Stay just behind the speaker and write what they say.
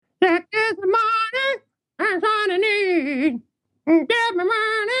Give me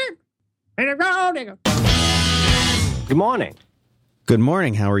money. And a gold digger. Good morning. Good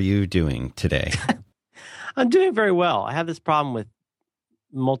morning. How are you doing today? I'm doing very well. I have this problem with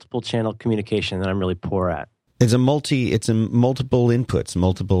multiple channel communication that I'm really poor at. It's a multiple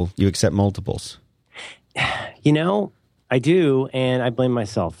inputs, you accept multiples. You know, I do, and I blame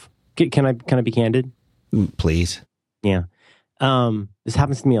myself. Can I be candid? Please. Yeah. This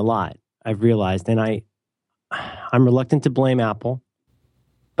happens to me a lot, I've realized, and I'm reluctant to blame Apple,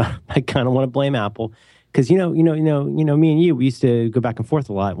 but I kind of want to blame Apple because me and you, we used to go back and forth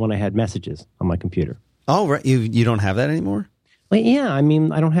a lot when I had messages on my computer. Oh, right. You don't have that anymore? Well, yeah. I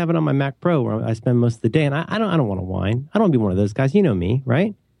mean, I don't have it on my Mac Pro where I spend most of the day, and I don't want to whine. I don't want to be one of those guys. You know me,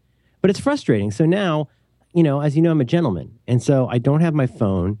 right? But it's frustrating. So now, as you know, I'm a gentleman, and so I don't have my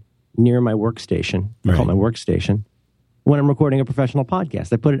phone near my workstation. I call it my workstation when I'm recording a professional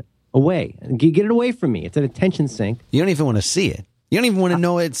podcast. I put it away. Get it away from me. It's an attention sink. You don't even want to see it. You don't even want to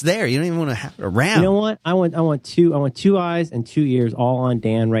know it's there. You don't even want to have it around. You know what? I want two eyes and 2 ears all on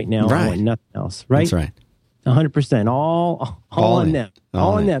Dan right now. Right. I want nothing else. Right? That's right. 100%. All on them.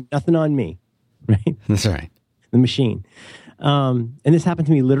 All on them. Nothing on me. Right? That's right. The machine. And this happened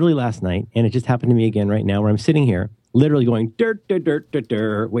to me literally last night, and it just happened to me again right now, where I'm sitting here, literally going dirt,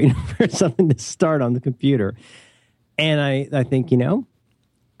 waiting for something to start on the computer. And I think,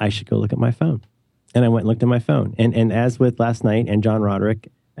 I should go look at my phone. And I went and looked at my phone. And as with last night and John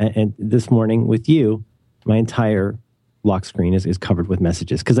Roderick and this morning with you, my entire lock screen is covered with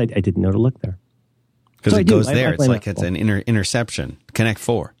messages because I didn't know to look there. Because it goes there. It's like it's an interception. Connect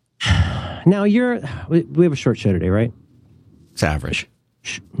 4. Now we have a short show today, right? It's average.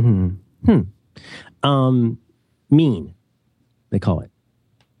 Mean, they call it.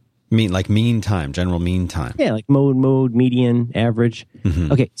 Mean time, general mean time. Yeah, like mode, median, average.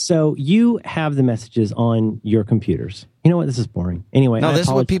 Mm-hmm. Okay, so you have the messages on your computers. You know what? This is boring. Anyway, no, this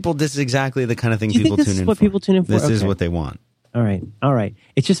is exactly the kind of thing people tune in for. This is what people tune in for? This is what they want. All right.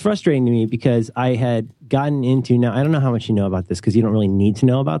 It's just frustrating to me because I had gotten into, now I don't know how much you know about this because you don't really need to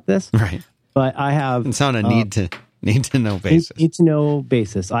know about this. Right. But I have. It's on a need to know basis. Need to know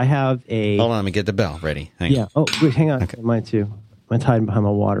basis. I have a. Hold on, let me get the bell ready. Hang on. Oh, wait, hang on. Okay. Mine too. Mine's hiding behind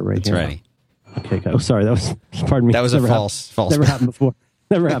my water right here. It's ready. Okay. Oh, sorry. That was, pardon me. That was a false. Never happened before.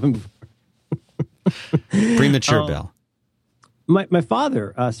 Never happened before. Premature bell. My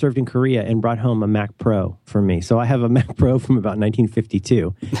father served in Korea and brought home a Mac Pro for me. So I have a Mac Pro from about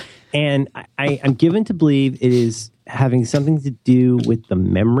 1952. And I'm given to believe it is having something to do with the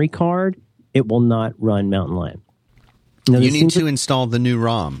memory card. It will not run Mountain Lion. Now, you need to install the new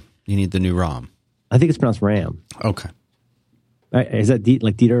ROM. You need the new ROM. I think it's pronounced RAM. Okay. Is that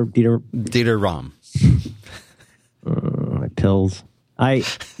like Dieter? Dieter ROM. My pills.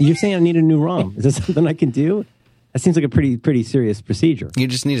 You're saying I need a new ROM. Is that something I can do? That seems like a pretty serious procedure. You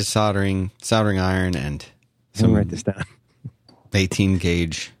just need a soldering iron and some write this down. 18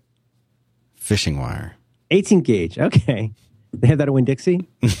 gauge fishing wire. 18 gauge. Okay. They have that at Winn-Dixie?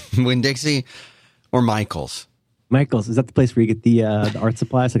 Winn-Dixie or Michael's. Michael's. Is that the place where you get the art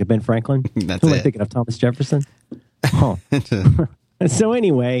supplies, like a Ben Franklin? That's Who it. am I thinking of? Thomas Jefferson? Oh. So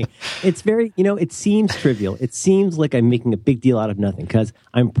anyway, it's very, it seems trivial. It seems like I'm making a big deal out of nothing because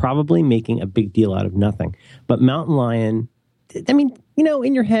I'm probably making a big deal out of nothing. But Mountain Lion, I mean,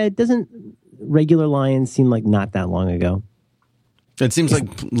 in your head, doesn't regular Lion seem like not that long ago? It seems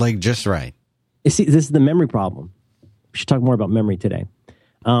like just right. You see, this is the memory problem. We should talk more about memory today.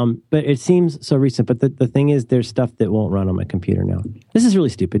 But it seems so recent. But the thing is, there's stuff that won't run on my computer now. This is really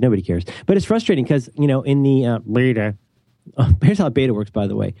stupid. Nobody cares. But it's frustrating because, in the beta, here's how beta works, by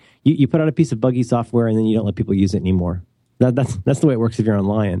the way. You put out a piece of buggy software and then you don't let people use it anymore. That's the way it works if you're on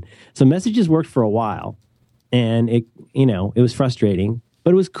Lion. So messages worked for a while, and it was frustrating,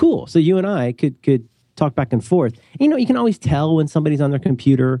 but it was cool. So you and I could talk back and forth. And, you can always tell when somebody's on their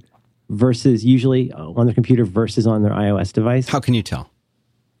computer versus usually on their computer versus on their iOS device. How can you tell?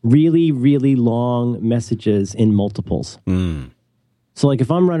 Really, really long messages in multiples. So like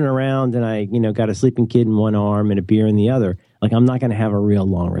if I'm running around and I, got a sleeping kid in one arm and a beer in the other, like I'm not going to have a real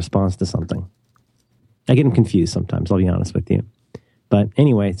long response to something. I get them confused sometimes, I'll be honest with you. But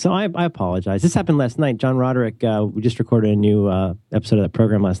anyway, so I apologize. This happened last night. John Roderick, we just recorded a new episode of that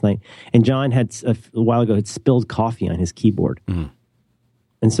program last night. And John had, a while ago, had spilled coffee on his keyboard. Mm-hmm.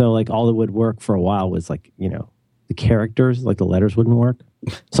 And so like all that would work for a while was like, the characters, like the letters wouldn't work.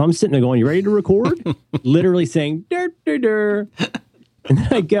 So I'm sitting there going, you ready to record? Literally saying, dur, dur, dur. And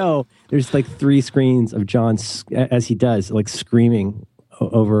then I go, there's like 3 screens of John, as he does, like screaming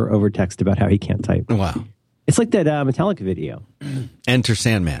over text about how he can't type. Wow. It's like that Metallica video. Enter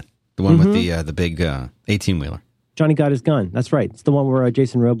Sandman, the one with the big 18-wheeler. Johnny Got His Gun. That's right. It's the one where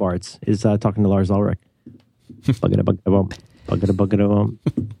Jason Robards is talking to Lars Ulrich. Bugga-da-bugga-da-bum.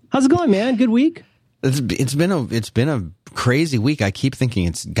 How's it going, man? Good week? It's been a crazy week. I keep thinking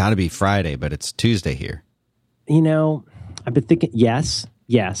it's got to be Friday, but it's Tuesday here. You know, I've been thinking, yes,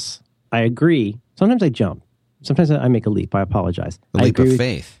 I agree. Sometimes I jump. Sometimes I make a leap. I apologize. The leap of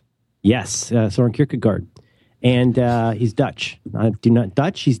faith. Yes, Soren Kierkegaard. And he's Dutch.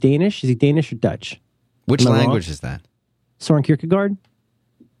 Dutch? He's Danish? Is he Danish or Dutch? Which language is that? Soren Kierkegaard?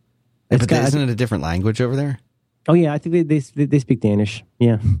 Isn't it a different language over there? Oh, yeah, I think they speak Danish.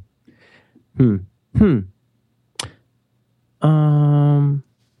 Yeah.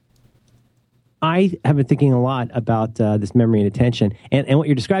 I have been thinking a lot about this memory and attention. And what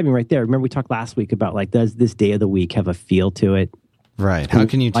you're describing right there, remember we talked last week about, like, does this day of the week have a feel to it? Right. How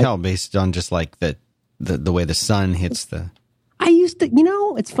can you tell based on just, like, the way the sun hits the... I used to,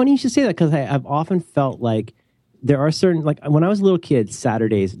 it's funny you should say that because I've often felt like there are certain, like when I was a little kid,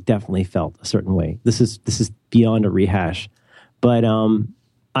 Saturdays definitely felt a certain way. This is beyond a rehash. But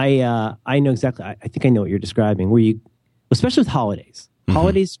I know exactly, I think I know what you're describing, where you, especially with holidays.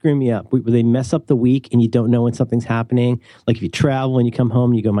 Holidays screw me up. Where they mess up the week and you don't know when something's happening. Like if you travel and you come home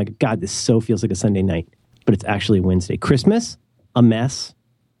and you go, my God, this so feels like a Sunday night. But it's actually Wednesday. Christmas, a mess.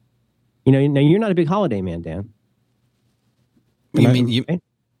 Now you're not a big holiday man, Dan. Right?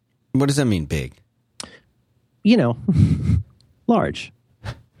 What does that mean, big? Large,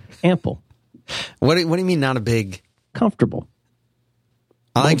 ample. What do you mean not a big? Comfortable.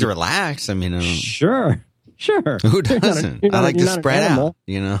 I like to relax. I mean, Sure. Who doesn't? I like to spread out,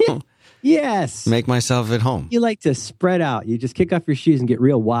 Yes. Make myself at home. You like to spread out. You just kick off your shoes and get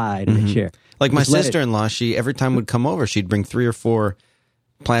real wide in a chair. Like my sister-in-law, she every time would come over, she'd bring 3 or 4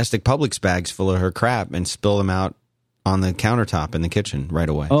 plastic Publix bags full of her crap and spill them out on the countertop in the kitchen right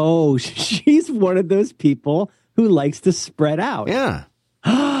away. Oh, she's one of those people who likes to spread out. Yeah.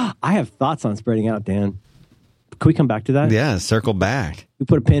 I have thoughts on spreading out, Dan. Can we come back to that? Yeah, circle back. We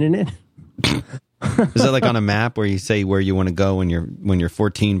put a pin in it? Is that like on a map where you say where you want to go when you're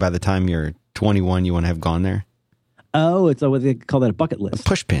 14, by the time you're 21, you want to have gone there? Oh, it's what they call that, a bucket list. A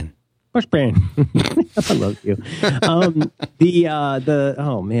push pin. Push pin. I love you. Oh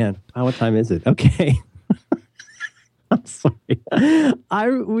man, what time is it? Okay. I'm sorry.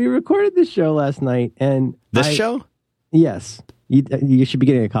 We recorded this show last night, and this show? Yes, you should be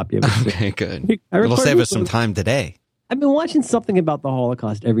getting a copy of it. Okay, good. It'll save us some time today. I've been watching something about the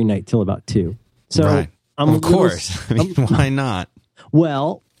Holocaust every night till about 2. So right. Of course. Why not?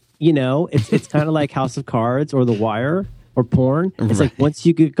 Well, it's kind of like House of Cards or The Wire or porn. It's like once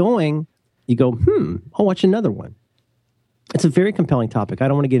you get going, you go, I'll watch another one. It's a very compelling topic. I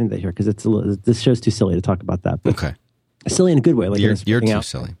don't want to get into that here because this show's too silly to talk about that. But okay. Silly in a good way. Like you're too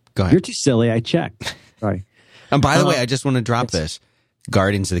silly. Go ahead. You're too silly. I checked. Sorry. And by the way, I just want to drop this.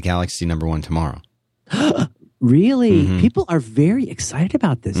 Guardians of the Galaxy #1 tomorrow. Really? Mm-hmm. People are very excited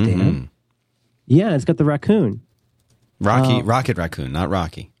about this, Dan. Mm-hmm. Yeah, it's got the raccoon. Rocket Raccoon, not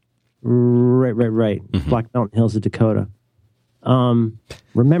Rocky. Right. Mm-hmm. Black Mountain Hills of Dakota.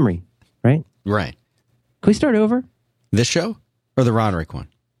 Memory, right? Right. Can we start over? This show or the Roderick one?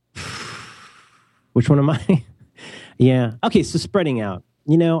 Which one am I? Yeah. Okay, so spreading out.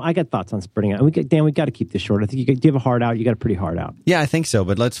 I got thoughts on spreading out. Dan, we got to keep this short. I think do you have a heart out? You got a pretty hard out. Yeah, I think so.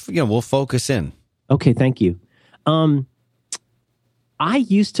 But let's, we'll focus in. Okay, thank you. I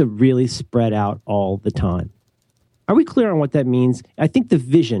used to really spread out all the time. Are we clear on what that means? I think the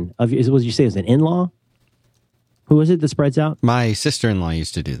vision of, what you say, is an in-law? Who is it that spreads out? My sister-in-law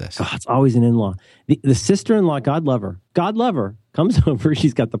used to do this. Oh, it's always an in-law. The sister-in-law, God love her, comes over.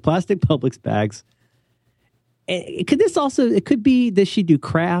 She's got the plastic Publix bags. It could be, does she do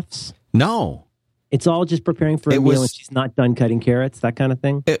crafts? No. It's all just preparing for a meal and she's not done cutting carrots, that kind of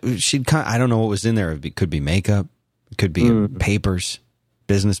thing? I don't know what was in there. It could be makeup. It could be papers,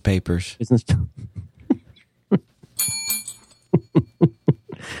 business papers.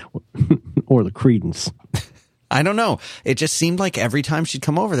 Or the Credence. I don't know. It just seemed like every time she'd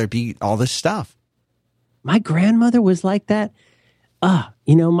come over, there'd be all this stuff. My grandmother was like that.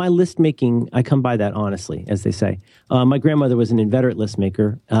 My list making, I come by that honestly, as they say. My grandmother was an inveterate list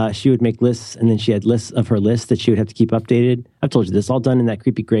maker. She would make lists, and then she had lists of her lists that she would have to keep updated. I've told you this, all done in that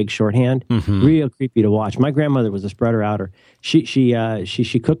creepy Greg shorthand. Mm-hmm. Real creepy to watch. My grandmother was a spreader outer. She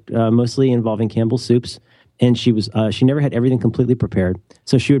cooked mostly involving Campbell's soups, and she never had everything completely prepared.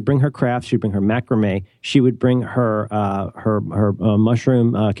 So she would bring her crafts, she would bring her macrame, she would bring her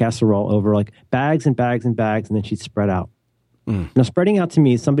mushroom casserole over, like bags and bags and bags, and then she'd spread out. Now, spreading out to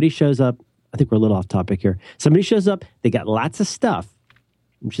me, somebody shows up. I think we're a little off topic here. Somebody shows up. They got lots of stuff,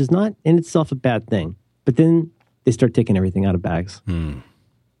 which is not in itself a bad thing. But then they start taking everything out of bags.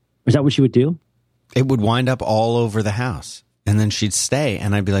 Is that what she would do? It would wind up all over the house. And then she'd stay,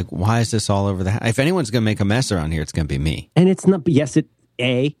 and I'd be like, why is this all over the house? If anyone's going to make a mess around here, it's going to be me. And it's not, yes,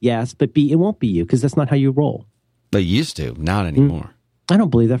 yes, but B, it won't be you, because that's not how you roll. But used to, not anymore. I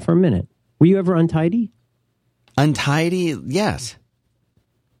don't believe that for a minute. Were you ever untidy? Untidy, yes.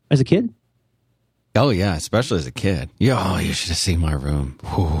 As a kid? Oh, yeah, especially as a kid. Oh, you should have seen my room.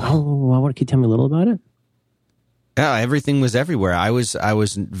 Whew. Oh, can you tell me a little about it? Yeah, everything was everywhere. I was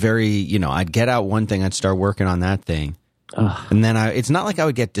very, I'd get out one thing, I'd start working on that thing. And then it's not like I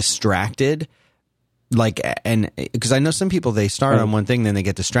would get distracted, because I know some people, they start on one thing, then they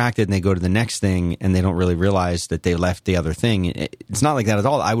get distracted and they go to the next thing and they don't really realize that they left the other thing. It's not like that at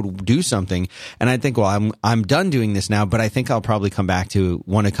all. I would do something and I'd think, well, I'm done doing this now, but I think I'll probably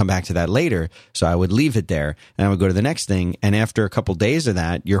want to come back to that later. So I would leave it there and I would go to the next thing. And after a couple days of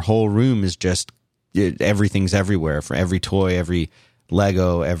that, your whole room is just, everything's everywhere, for every toy, every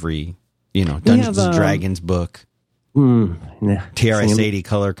Lego, every, Dungeons and Dragons book. TRS-80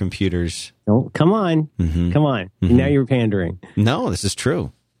 color computers. Oh, come on. Come on. Now you're pandering. No, this is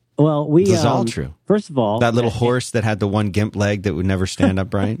true. Well, this is all true. First of all, that little horse that had the one gimp leg that would never stand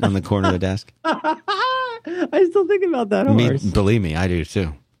upright on the corner of the desk. I still think about that horse. Believe me, I do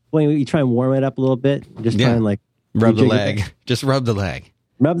too. When you try and warm it up a little bit, just try and rub the leg. Just rub the leg.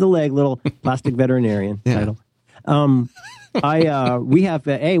 Rub the leg, little plastic veterinarian title. We have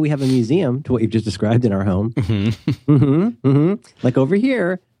a museum to what you've just described in our home. Like over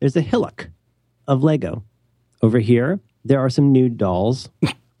here, there's a hillock of Lego. Over here, there are some nude dolls.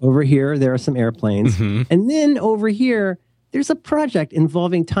 Over here, there are some airplanes. And then over here, there's a project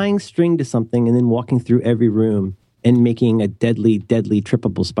involving tying string to something and then walking through every room and making a deadly, deadly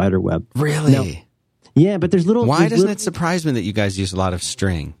trippable spider web. Really? Now, yeah, but there's little... Why doesn't it surprise me that you guys use a lot of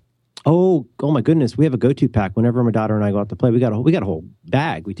string? Oh my goodness! We have a go-to pack whenever my daughter and I go out to play. We got a whole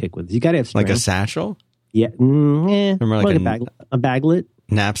bag we take with us. You got to have string. Like a satchel? Yeah, like a baglet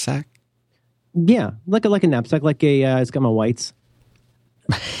knapsack. Yeah, like a knapsack. It's got my whites.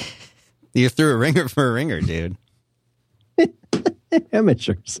 You threw a ringer for a ringer, dude.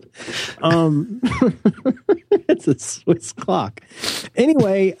 Amateurs. It's a Swiss clock.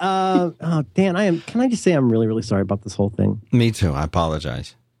 Anyway, Dan, can I just say I'm really, really sorry about this whole thing? Me too. I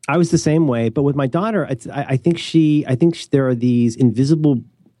apologize. I was the same way, but with my daughter, I think there are these invisible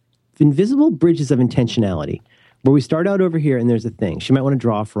bridges of intentionality where we start out over here and there's a thing. She might want to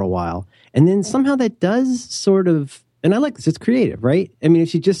draw for a while. And then somehow that does sort of, and I like this, it's creative, right? I mean, if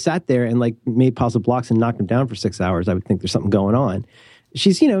she just sat there and made puzzle blocks and knocked them down for 6 hours, I would think there's something going on.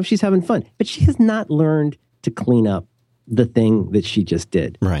 She's having fun, but she has not learned to clean up the thing that she just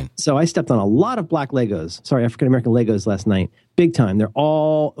did. Right. So I stepped on a lot of black Legos. Sorry, African-American Legos last night. Big time. They're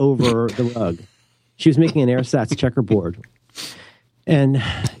all over the rug. She was making an ersatz checkerboard. And,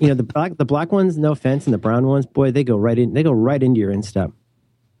 the black ones, no offense, and the brown ones, boy, they go right into your instep.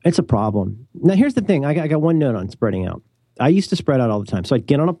 It's a problem. Now, here's the thing. I got one note on spreading out. I used to spread out all the time. So I'd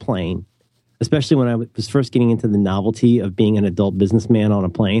get on a plane, especially when I was first getting into the novelty of being an adult businessman on a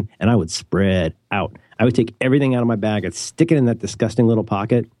plane, and I would spread out. I would take everything out of my bag. I'd stick it in that disgusting little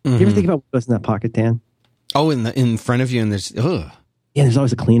pocket. You ever think about what goes in that pocket, Dan? Oh, in front of you, and there's... Ugh. Yeah, there's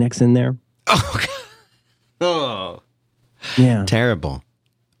always a Kleenex in there. Oh, God. Oh. Yeah. Terrible.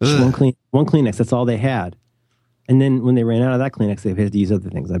 One Kleenex, that's all they had. And then when they ran out of that Kleenex, they had to use other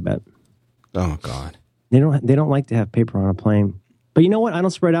things, I bet. Oh, God. They don't like to have paper on a plane. But you know what? I don't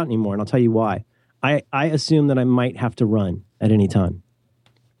spread out anymore, and I'll tell you why. I assume that I might have to run at any time.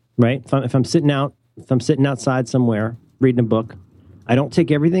 Right? If I'm sitting outside somewhere, reading a book, I don't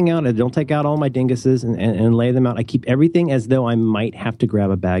take everything out. I don't take out all my dinguses and lay them out. I keep everything as though I might have to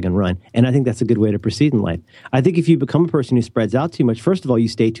grab a bag and run. And I think that's a good way to proceed in life. I think if you become a person who spreads out too much, first of all, you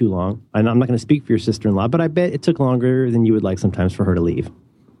stay too long. And I'm not going to speak for your sister-in-law, but I bet it took longer than you would like sometimes for her to leave.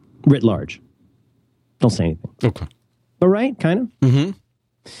 Writ large. Don't say anything. Okay. But right? Kind of? Mm-hmm.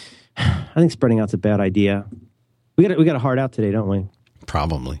 I think spreading out's a bad idea. We got a hard out today, don't we?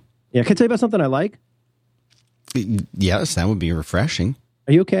 Probably. Yeah. Can I tell you about something I like? Yes, that would be refreshing.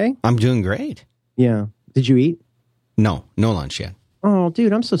 Are you okay? I'm doing great. Yeah. Did you eat? No lunch yet. Oh,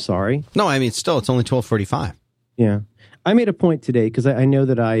 dude, I'm so sorry. No, I mean, it's only 12:45. Yeah. I made a point today because I know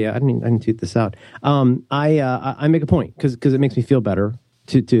that I didn't tweet this out. I make a point because it makes me feel better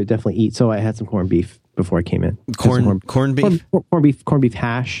to definitely eat. So I had some corned beef before I came in. Corned beef? Corned beef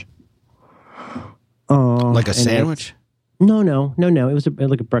hash. Like a sandwich? No. It was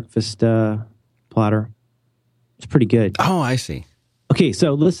like a breakfast platter. It's pretty good. Oh, I see. Okay,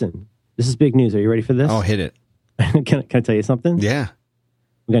 so listen. This is big news. Are you ready for this? Oh, hit it. Can I tell you something? Yeah.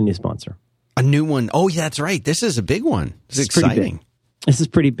 We got a new sponsor. A new one. Oh, yeah, that's right. This is a big one. This is exciting. This is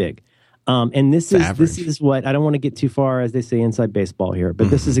pretty big. And this is what, I don't want to get too far, as they say, inside baseball here,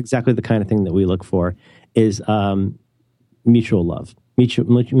 but this is exactly the kind of thing that we look for is mutual love,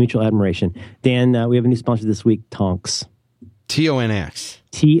 mutual admiration. Dan, we have a new sponsor this week, Tonks. Tonx.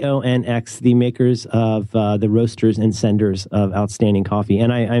 Tonx, the makers of the roasters and senders of outstanding coffee.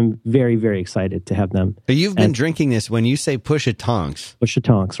 And I'm very, very excited to have them. You've been drinking this. When you say Pusha Tonks. Pusha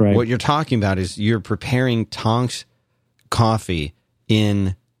Tonks, right. What you're talking about is you're preparing Tonks coffee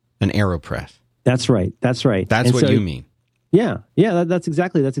in an AeroPress. That's right. That's what you mean. Yeah. That's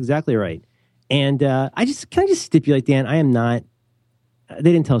exactly right. And can I just stipulate, Dan, I am not,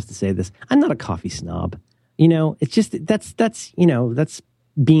 they didn't tell us to say this, I'm not a coffee snob. It's just, that's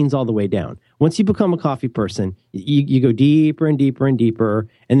beans all the way down. Once you become a coffee person, you go deeper and deeper and deeper.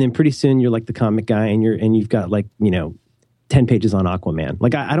 And then pretty soon you're like the comic guy and you've got 10 pages on Aquaman.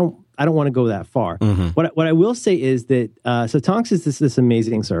 Like I don't want to go that far. Mm-hmm. What I will say is that, so Tonks is this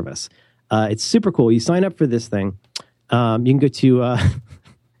amazing service. It's super cool. You sign up for this thing. You can go to,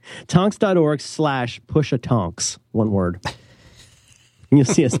 tonks.org/pushatonks, one word. And you'll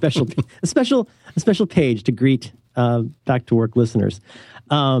see a special page to greet back to work listeners.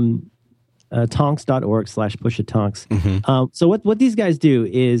 Tonks.org/pushatonks. Mm-hmm. So what these guys do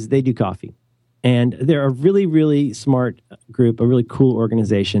is they do coffee. And they're a really, really smart group, a really cool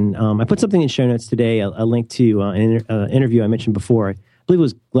organization. I put something in show notes today, a link to an interview I mentioned before. I believe it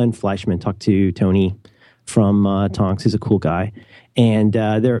was Glenn Fleischman talked to Tony from Tonks, who's a cool guy. And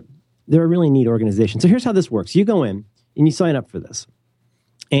they're a really neat organization. So here's how this works. You go in and you sign up for this.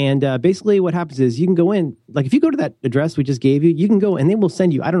 And basically what happens is you can go in, like if you go to that address we just gave you, you can go and they will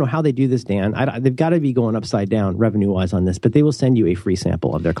send you, I don't know how they do this, Dan. They've got to be going upside down revenue-wise on this, but they will send you a free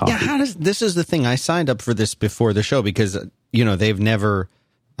sample of their coffee. Yeah, this is the thing. I signed up for this before the show because, they've never,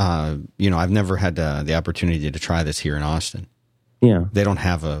 I've never had the opportunity to try this here in Austin. Yeah. They don't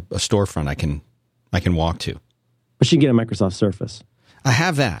have a storefront I can walk to. But you can get a Microsoft Surface. I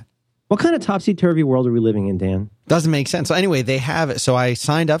have that. What kind of topsy-turvy world are we living in, Dan? Doesn't make sense. So anyway, they have it. So I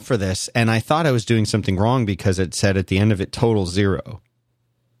signed up for this, and I thought I was doing something wrong because it said at the end of it, total zero.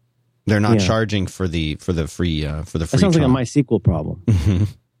 They're not charging for the free That sounds like a MySQL problem. Mm-hmm.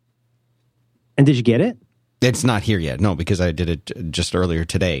 And did you get it? It's not here yet. No, because I did it just earlier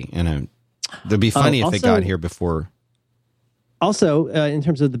today, and it'd be funny if it got here before. Also, in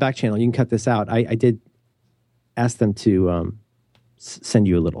terms of the back channel, you can cut this out. I did ask them to send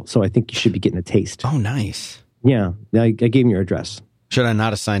you a little. So I think you should be getting a taste. Oh, nice. Yeah. I gave them your address. Should I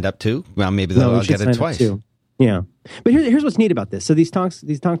not have signed up too? Well, maybe I'll get it twice. Yeah. But here's what's neat about this. So these Tonks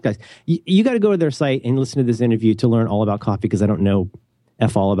guys, you got to go to their site and listen to this interview to learn all about coffee, because I don't know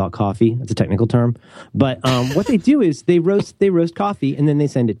all about coffee. That's a technical term. But what they do is they roast coffee and then they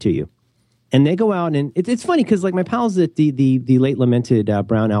send it to you. And they go out and it's funny because like my pals at the late lamented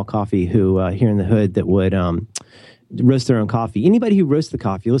Brown Owl Coffee, who here in the hood that would roast their own coffee. Anybody who roasts the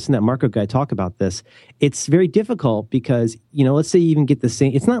coffee, listen to that Marco guy talk about this. It's very difficult because, let's say you even get the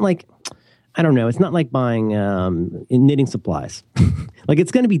same. It's not like, I don't know. It's not like buying knitting supplies. Like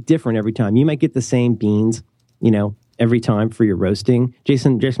it's going to be different every time. You might get the same beans, every time for your roasting.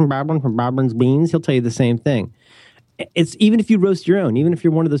 Jason Barburn from Barburn's Beans, he'll tell you the same thing. It's even if you roast your own, even if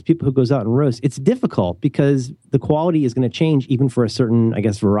you're one of those people who goes out and roasts, it's difficult because the quality is going to change even for a certain, I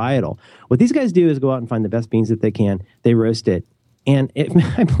guess, varietal. What these guys do is go out and find the best beans that they can. They roast it. And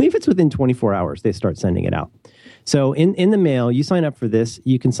I believe it's within 24 hours they start sending it out. So in the mail, you sign up for this.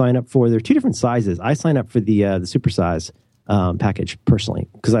 You can sign up for, there are two different sizes. I sign up for the super size package personally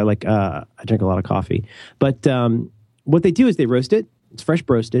because I drink a lot of coffee. But what they do is they roast it. It's fresh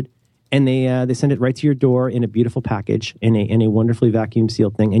roasted. And they send it right to your door in a beautiful package, in a wonderfully vacuum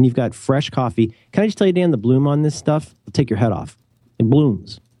sealed thing. And you've got fresh coffee. Can I just tell you, Dan, the bloom on this stuff will take your head off. It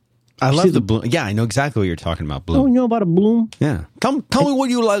blooms. I love the bloom. Yeah, I know exactly what you're talking about. Bloom. Oh, you know about a bloom? Yeah. Tell me what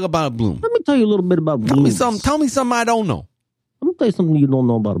you like about a bloom. Let me tell you a little bit about blooms. Tell me something I don't know. Let me tell you something you don't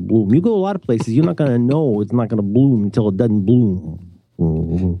know about a bloom. You go a lot of places, you're not going to know it's not going to bloom until it doesn't bloom.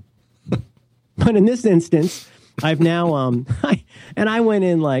 Mm-hmm. But in this instance, I've now, I went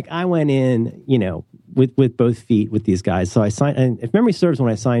in, with both feet with these guys. So I signed, and if memory serves,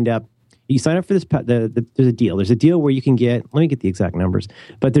 when I signed up, you sign up for this, there's a deal. There's a deal where you can get, let me get the exact numbers,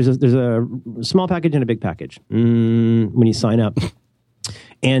 but there's a small package and a big package when you sign up.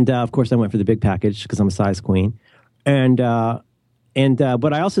 And of course I went for the big package because I'm a size queen.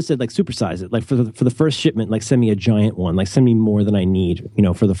 But I also said supersize it. Like for the first shipment, send me a giant one. Send me more than I need,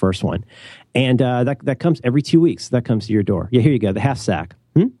 for the first one. And that comes every 2 weeks. That comes to your door. Yeah, here you go. The half sack.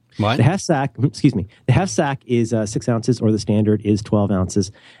 What? The half sack, excuse me, the half sack is 6 ounces, or the standard is 12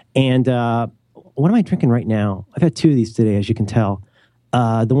 ounces. And what am I drinking right now? I've had 2 of these today, as you can tell.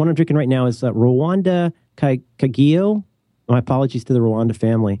 The one I'm drinking right now is Rwanda Kagio. My apologies to the Rwanda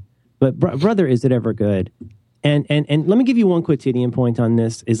family. But brother, is it ever good? And let me give you one quotidian point on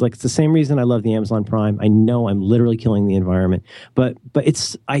this. Is like, it's the same reason I love the Amazon Prime. I know I'm literally killing the environment, but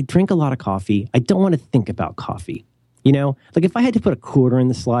I drink a lot of coffee. I don't want to think about coffee. You know, like if I had to put a quarter in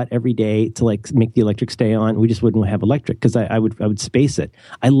the slot every day to like make the electric stay on, we just wouldn't have electric, because I would space it.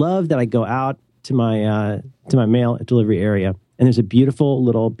 I love that I go out to my mail delivery area, and there's a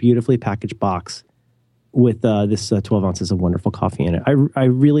beautifully packaged box with this 12 ounces of wonderful coffee in it. I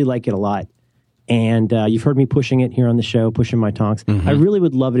really like it a lot. And you've heard me pushing it here on the show, pushing my Tonks. Mm-hmm. I really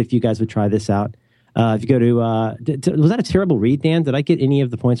would love it if you guys would try this out. If you go to, was that a terrible read, Dan? Did I get any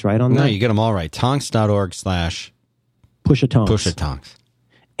of the points right on that? No, you get them all right. Tonks.org/push-a-tonks. Push-a-tonks.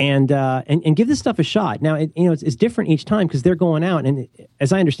 And give this stuff a shot. Now, it's different each time, because they're going out, and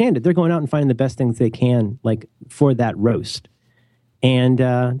as I understand it, they're going out and finding the best things they can, like for that roast. And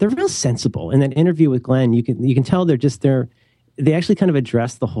they're real sensible. In that interview with Glenn, you can tell they actually kind of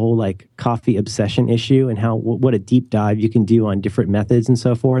address the whole like coffee obsession issue, and how what a deep dive you can do on different methods and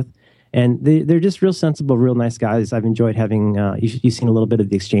so forth. And they're just real sensible, real nice guys. I've enjoyed having you've seen a little bit of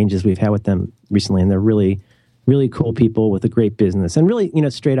the exchanges we've had with them recently, and they're really, really cool people with a great business, and really,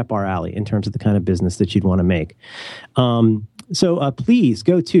 straight up our alley in terms of the kind of business that you'd want to make. So please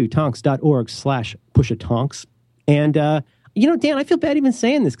go to tonks.org/push-a-tonks. And Dan, I feel bad even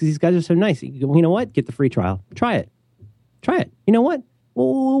saying this, because these guys are so nice. You know what? Get the free trial. Try it. You know what?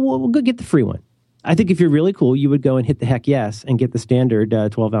 We'll go get the free one. I think if you're really cool, you would go and hit the heck yes and get the standard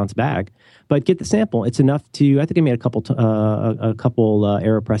 12-ounce bag. But get the sample. It's enough to, I think I made a couple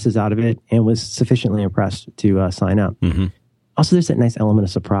AeroPresses out of it, and was sufficiently impressed to sign up. Mm-hmm. Also, there's that nice element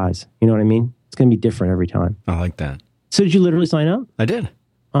of surprise. You know what I mean? It's going to be different every time. I like that. So did you literally sign up? I did.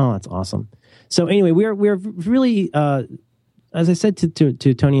 Oh, that's awesome. So anyway, we're really, as I said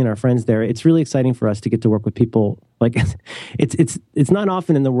to Tony and our friends there, it's really exciting for us to get to work with people. Like, it's not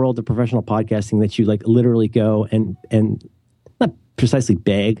often in the world of professional podcasting that you like literally go and not precisely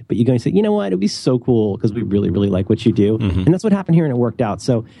beg, but you go and say, you know what, it'd be so cool because we really, really like what you do. Mm-hmm. And that's what happened here, and it worked out.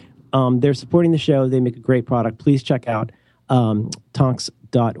 So they're supporting the show. They make a great product. Please check out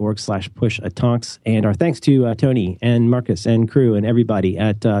tonks.org/push-a-tonks. And our thanks to Tony and Marcus and crew and everybody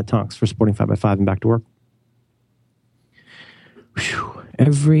at Tonks for supporting 5x5 and Back to Work. Whew.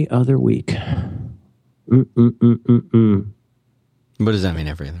 Every other week. What does that mean,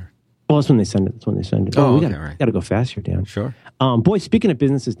 every other? Well, that's when they send it. Oh, we right. Got to go fast here, Dan. Sure. Boy, speaking of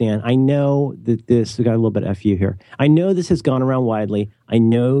businesses, Dan, I know that we got a little bit of FU here. I know this has gone around widely. I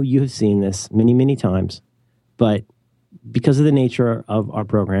know you have seen this many, many times. But because of the nature of our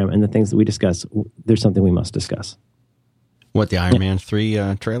program and the things that we discuss, there's something we must discuss. What, the Iron Man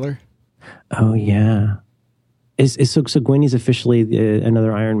 3 trailer? Oh, yeah. So Gwenny's officially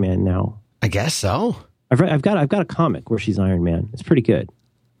another Iron Man now? I guess so. I've got a comic where she's Iron Man. It's pretty good.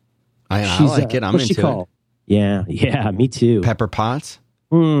 I like it. I'm into it. Yeah, me too. Pepper Potts?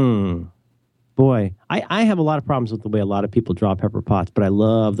 Boy, I have a lot of problems with the way a lot of people draw Pepper Potts, but I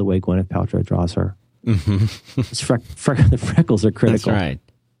love the way Gwyneth Paltrow draws her. Mm-hmm. The freckles are critical. That's right.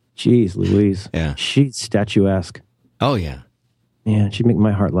 Jeez Louise. Yeah. She's statuesque. Oh, yeah. Yeah, she'd make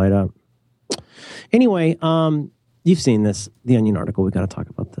my heart light up. Anyway, you've seen this, the Onion article. We got to talk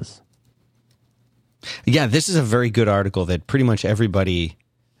about this. Yeah, this is a very good article that pretty much everybody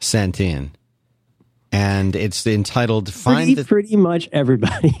sent in. And it's entitled Pretty much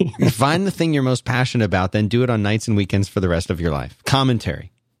everybody. Find the thing you're most passionate about, then do it on nights and weekends for the rest of your life.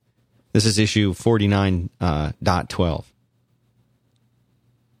 Commentary. This is issue 49.12.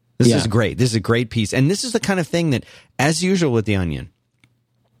 This is great. This is a great piece. And this is the kind of thing that, as usual with The Onion,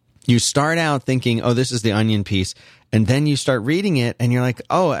 you start out thinking, oh, this is the Onion piece. And then you start reading it and you're like,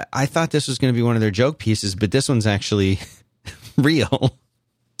 oh, I thought this was going to be one of their joke pieces, but this one's actually real.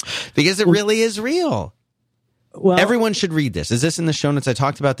 Because it really is real. Well, everyone should read this. Is this in the show notes? I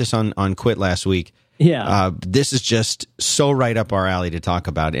talked about this on Quit last week. Yeah. This is just so right up our alley to talk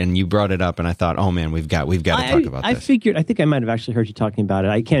about. And you brought it up and I thought, oh man, we've got to talk about this. I think I might have actually heard you talking about it.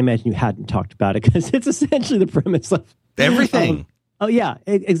 I can't imagine you hadn't talked about it, because it's essentially the premise of everything. Oh, yeah,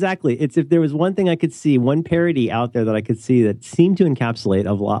 exactly. It's if there was one thing I could see, one parody out there that I could see that seemed to encapsulate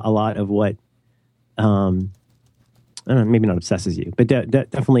a lot of what, I don't know, maybe not obsesses you, but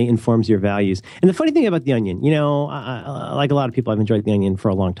definitely informs your values. And the funny thing about The Onion, I, like a lot of people, I've enjoyed The Onion for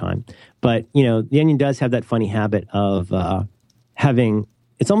a long time. But, The Onion does have that funny habit of having,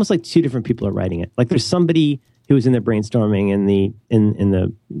 it's almost like two different people are writing it. Like there's somebody who was in there brainstorming in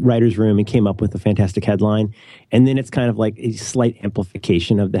the writer's room and came up with a fantastic headline. And then it's kind of like a slight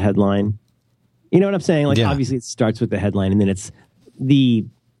amplification of the headline. You know what I'm saying? Like, obviously it starts with the headline and then it's the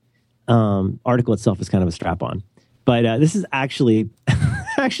article itself is kind of a strap on. But this is actually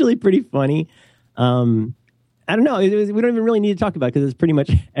pretty funny. I don't know. We don't even really need to talk about it because it's pretty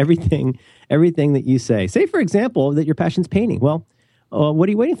much everything that you say. Say, for example, that your passion's painting. Well, what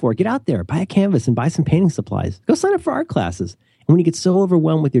are you waiting for? Get out there, buy a canvas and buy some painting supplies. Go sign up for art classes. And when you get so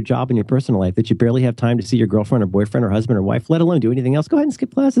overwhelmed with your job and your personal life that you barely have time to see your girlfriend or boyfriend or husband or wife, let alone do anything else, go ahead and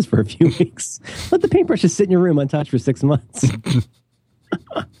skip classes for a few weeks. Let the paintbrushes sit in your room untouched for 6 months.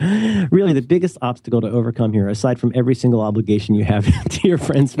 Really, the biggest obstacle to overcome here, aside from every single obligation you have to your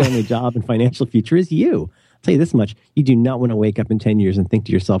friends, family, job, and financial future, is you. I'll tell you this much. You do not want to wake up in 10 years and think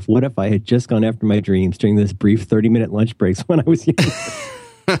to yourself, what if I had just gone after my dreams during this brief 30-minute lunch breaks when I was young?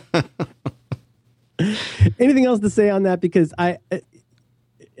 Anything else to say on that? Because I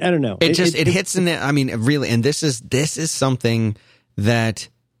don't know. It hits in there. I mean, really, and this is something that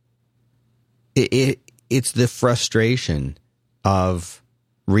it's the frustration of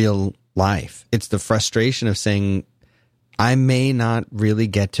real life. It's the frustration of saying, I may not really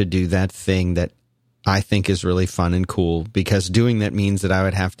get to do that thing that I think is really fun and cool, because doing that means that I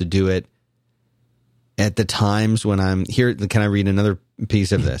would have to do it at the times when I'm here. Can I read another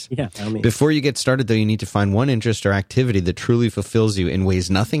piece of this? Yeah. Tell me. Before you get started, though, you need to find one interest or activity that truly fulfills you in ways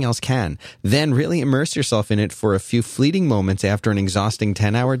nothing else can. Then really immerse yourself in it for a few fleeting moments after an exhausting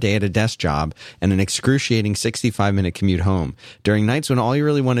 10-hour day at a desk job and an excruciating 65-minute commute home. During nights when all you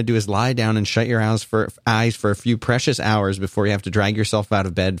really want to do is lie down and shut your eyes for a few precious hours before you have to drag yourself out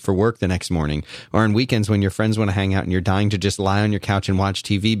of bed for work the next morning. Or on weekends when your friends want to hang out and you're dying to just lie on your couch and watch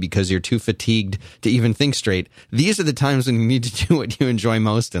TV because you're too fatigued to even think straight. These are the times when you need to do what you enjoy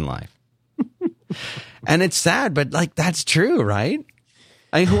most in life. And it's sad, but like, that's true, right?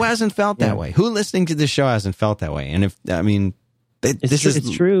 I mean, who hasn't felt that way? Who listening to this show hasn't felt that way? And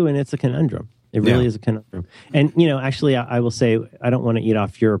it's true, and it's a conundrum. It really is a conundrum. And actually, I will say, I don't want to eat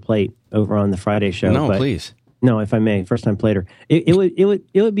off your plate over on the Friday show. No, please. No, if I may, first time plater. It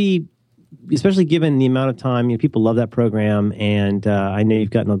would be, especially given the amount of time, people love that program, and I know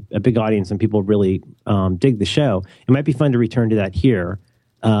you've gotten a big audience and people really dig the show. It might be fun to return to that here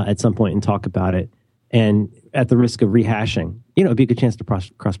at some point and talk about it. And at the risk of rehashing, it'd be a good chance to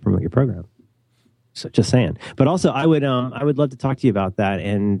cross promote your program. So just saying. But also, I would love to talk to you about that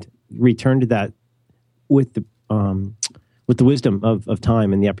and return to that with the wisdom of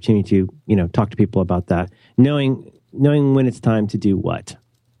time and the opportunity to talk to people about that, knowing when it's time to do what.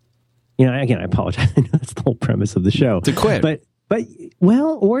 Again, I apologize. I know that's the whole premise of the show. To quit. But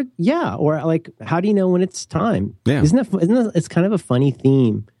or like, how do you know when it's time? Yeah. Isn't that it's kind of a funny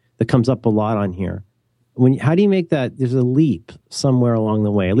theme that comes up a lot on here. How do you make that? There's a leap somewhere along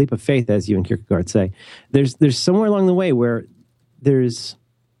the way, a leap of faith, as you and Kierkegaard say. There's somewhere along the way where there's,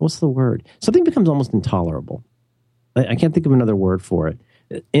 what's the word? Something becomes almost intolerable. I can't think of another word for it.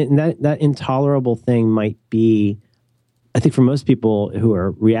 And that intolerable thing might be, I think, for most people who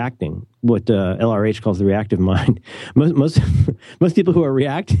are reacting, what LRH calls the reactive mind. Most people who are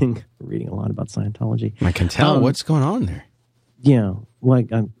reacting, reading a lot about Scientology. I can tell what's going on there. Yeah,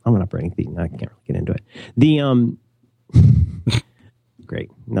 like I'm an operating thesis. I can't really get into it.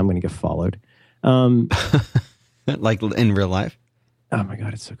 Great. Now I'm going to get followed. Like in real life. Oh my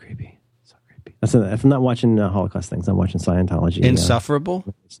God, it's so creepy. So creepy. If I'm not watching Holocaust things, I'm watching Scientology.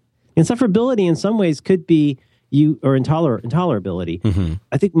 Insufferable. Insufferability in some ways could be intolerability. Mm-hmm.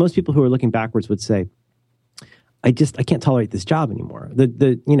 I think most people who are looking backwards would say, I can't tolerate this job anymore.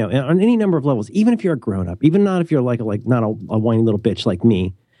 On any number of levels, even if you're a grown up, even not if you're like not a whiny little bitch like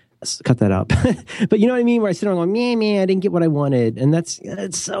me, cut that up. But you know what I mean? Where I sit around going, man, I didn't get what I wanted. And that's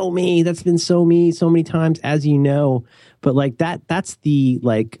so me. That's been so me so many times, as you know. But like that's the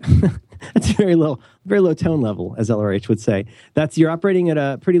like, that's very low tone level, as LRH would say. You're operating at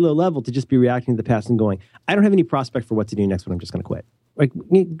a pretty low level to just be reacting to the past and going, I don't have any prospect for what to do next when I'm just going to quit. Like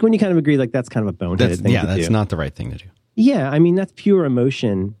when you kind of agree, like that's kind of a boneheaded thing to do. Yeah, that's not the right thing to do. Yeah, I mean, that's pure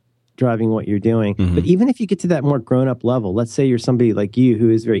emotion driving what you're doing. Mm-hmm. But even if you get to that more grown-up level, let's say you're somebody like you who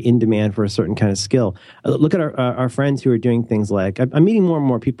is very in demand for a certain kind of skill. Look at our friends who are doing things like, I'm meeting more and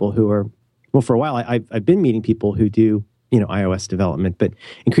more people who are, well, for a while, I've been meeting people who do, iOS development, but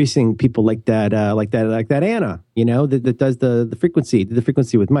increasing people like that Anna, that does the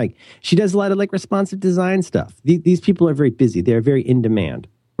frequency with Mike. She does a lot of like responsive design stuff. These people are very busy. They're very in demand,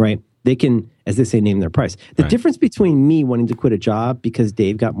 right? They can, as they say, name their price. The difference between me wanting to quit a job because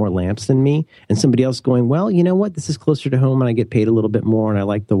Dave got more lamps than me and somebody else going, well, you know what? This is closer to home and I get paid a little bit more and I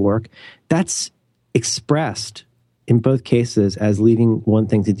like the work. That's expressed in both cases as leaving one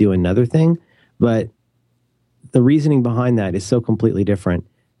thing to do another thing, but the reasoning behind that is so completely different.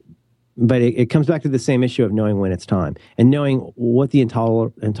 But it comes back to the same issue of knowing when it's time and knowing what the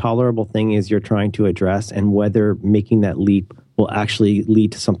intolerable thing is you're trying to address and whether making that leap will actually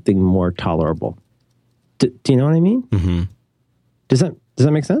lead to something more tolerable. Do you know what I mean? Mm-hmm. Does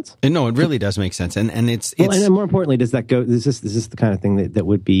that make sense? No, it really does make sense. And it's well, and more importantly, does that go? Is this the kind of thing that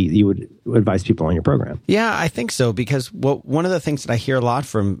would be you would advise people on your program? Yeah, I think so, because one of the things that I hear a lot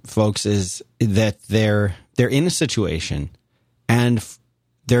from folks is that they're in a situation and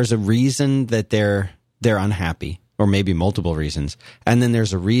there's a reason that they're unhappy, or maybe multiple reasons, and then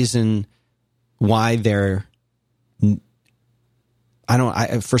there's a reason why they're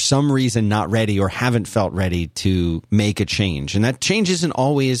for some reason not ready or haven't felt ready to make a change. And that change isn't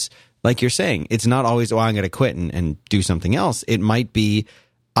always, like you're saying, it's not always, I'm going to quit and do something else. It might be,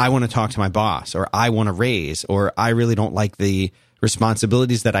 I want to talk to my boss, or I want to raise, or I really don't like the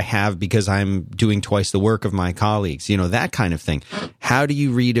responsibilities that I have because I'm doing twice the work of my colleagues, that kind of thing. How do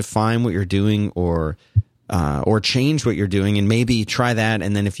you redefine what you're doing or change what you're doing, and maybe try that,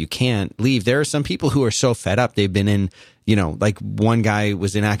 and then if you can't, leave? There are some people who are so fed up. They've been in, like one guy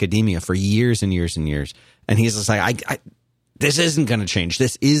was in academia for years and years and years, and he's just like, I this isn't going to change.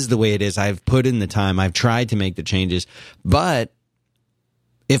 This is the way it is. I've put in the time. I've tried to make the changes, but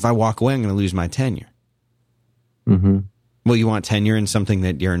if I walk away, I'm going to lose my tenure. Mm-hmm. Well, you want tenure in something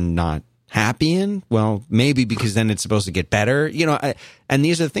that you're not happy in? Well, maybe, because then it's supposed to get better. And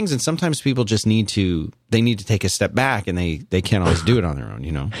these are the things, and sometimes people just need to take a step back, and they can't always do it on their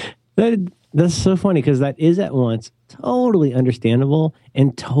own, That's so funny, because that is at once totally understandable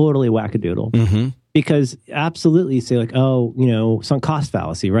and totally wackadoodle. Mm-hmm. Because absolutely you say like, sunk cost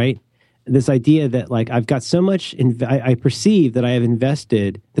fallacy, right? This idea that like I've got so much, I perceive that I have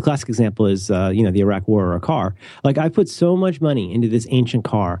invested. The classic example is, the Iraq War or a car. Like I put so much money into this ancient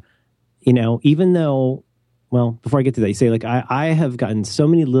car, even though, well, before I get to that, you say like I have gotten so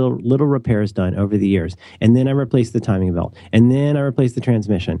many little repairs done over the years, and then I replaced the timing belt, and then I replaced the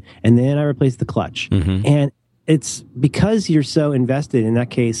transmission, and then I replaced the clutch, mm-hmm. and it's because you're so invested in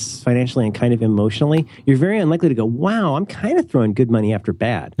that case financially and kind of emotionally, you're very unlikely to go, wow, I'm kind of throwing good money after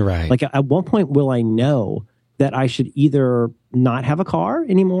bad. Right. Like at one point, will I know that I should either not have a car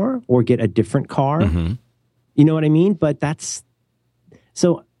anymore or get a different car? Mm-hmm. You know what I mean? But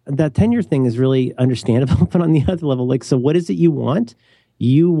so that tenure thing is really understandable. But on the other level, like, so what is it you want?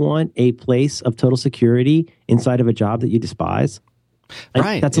 You want a place of total security inside of a job that you despise?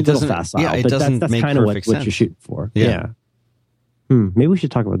 Right. That's a little facile, it but doesn't that's make kind of what sense. you're shooting for. Yeah. Maybe we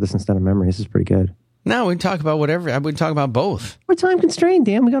should talk about this instead of memory. This is pretty good. No, we can talk about whatever. I would talk about both. We're time constrained,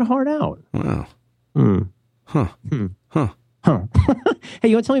 Dan. We got a hard out. Wow. Huh. Hey,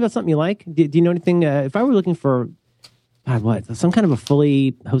 you want to tell me about something you like? Do you know anything? If I were looking for, some kind of a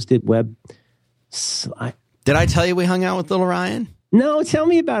fully hosted web. Did I tell you we hung out with Little Ryan? No, tell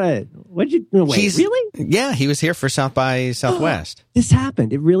me about it. What did you? No, wait, really? Yeah, he was here for South by Southwest. This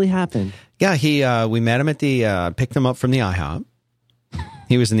happened. It really happened. Yeah, we met him at picked him up from the IHOP.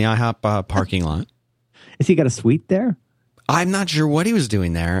 He was in the IHOP parking lot. Has he got a suite there? I'm not sure what he was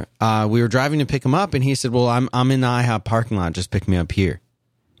doing there. We were driving to pick him up, and he said, "Well, I'm in the IHOP parking lot. Just pick me up here."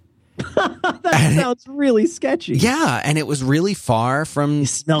 That sounds really sketchy. Yeah, and it was really far from. He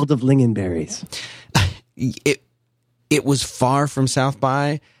smelled of lingonberries. It was far from South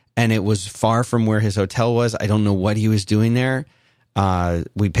by, and it was far from where his hotel was. I don't know what he was doing there.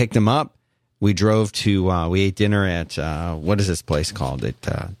 We picked him up. We drove to. We ate dinner at what is this place called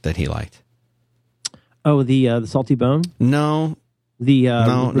that he liked? Oh, the Salty Bone. No,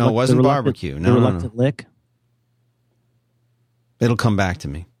 no, it wasn't barbecue. No, the Reluctant Lick. It'll come back to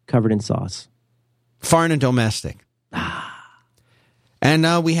me. Covered in sauce. Foreign and domestic.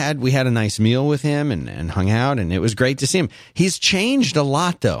 And we had a nice meal with him and hung out, and it was great to see him. He's changed a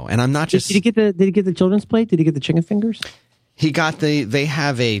lot, though, and I'm not just. Did he get the children's plate? Did he get the chicken fingers? He got they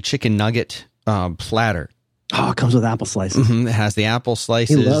have a chicken nugget platter. Oh, it comes with apple slices. Mm-hmm. It has the apple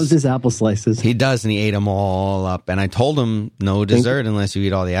slices. He loves his apple slices. He does, and he ate them all up. And I told him no dessert unless you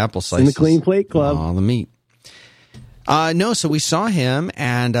eat all the apple slices. In the Clean Plate Club. All the meat. No, so we saw him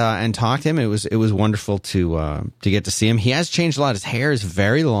and talked to him. It was wonderful to get to see him. He has changed a lot. His hair is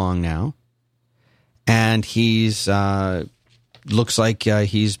very long now, and he's looks like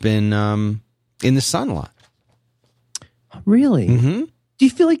he's been in the sun a lot. Really? Mm-hmm. Do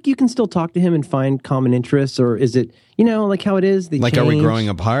you feel like you can still talk to him and find common interests, or is it like how it is? Like, are we growing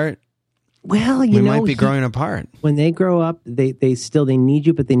apart? Well, we might be growing apart. When they grow up, they need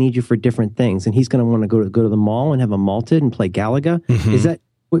you, but they need you for different things. And he's going to want to go to the mall and have a malted and play Galaga. Mm-hmm. Is that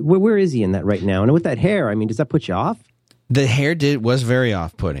Where is he in that right now? And with that hair, I mean, does that put you off? The hair was very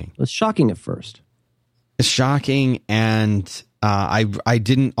off-putting. It was shocking at first. It's shocking, and I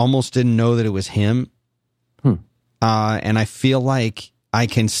almost didn't know that it was him. And I feel like I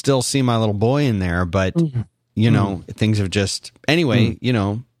can still see my little boy in there, but things have just anyway.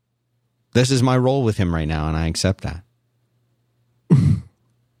 This is my role with him right now, and I accept that.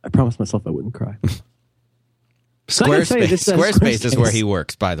 I promised myself I wouldn't cry. Squarespace is where he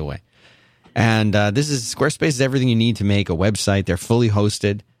works, by the way. And Squarespace is everything you need to make a website. They're fully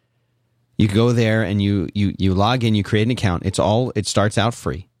hosted. You go there and you log in, you create an account. It starts out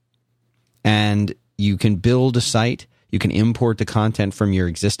free. And you can build a site. You can import the content from your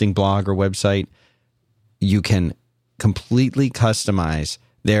existing blog or website. You can completely customize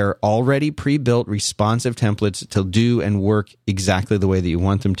their already pre-built responsive templates to do and work exactly the way that you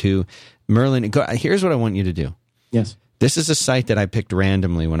want them to. Merlin, here's what I want you to do. Yes. This is a site that I picked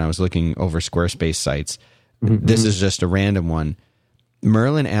randomly when I was looking over Squarespace sites. This is just a random one.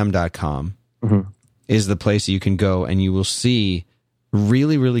 MerlinM.com is the place you can go, and you will see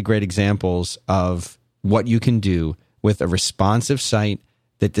really, really great examples of what you can do with a responsive site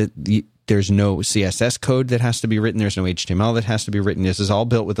that there's no CSS code that has to be written. There's no HTML that has to be written. This is all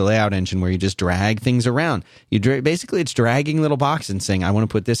built with the layout engine where you just drag things around. Basically, it's dragging little boxes and saying, I want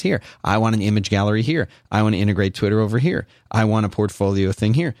to put this here. I want an image gallery here. I want to integrate Twitter over here. I want a portfolio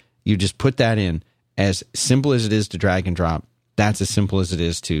thing here. You just put that in. As simple as it is to drag and drop, that's as simple as it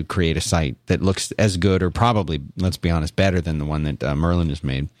is to create a site that looks as good, or probably, let's be honest, better than the one that Merlin has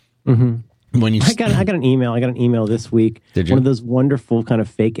made. I got an email this week. Did you? One of those wonderful kind of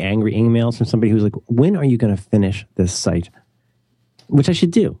fake angry emails from somebody who's like, when are you going to finish this site? Which I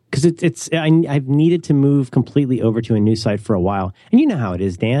should do, because I've needed to move completely over to a new site for a while. And you know how it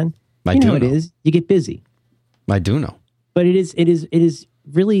is, Dan. You know how it is. You get busy. I do know. But it is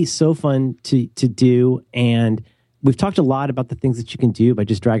really so fun to do, and we've talked a lot about the things that you can do by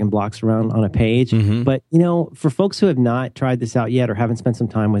just dragging blocks around on a page. But, for folks who have not tried this out yet or haven't spent some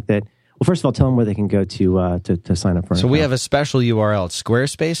time with it, well, first of all, tell them where they can go to sign up for it. So we have a special URL. It's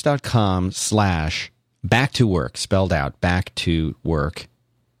squarespace.com/back-to-work, spelled out, back to work.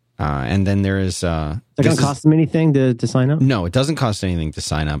 And then there is... Is it going to cost them anything to sign up? No, it doesn't cost anything to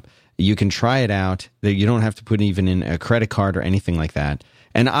sign up. You can try it out. You don't have to put even in a credit card or anything like that.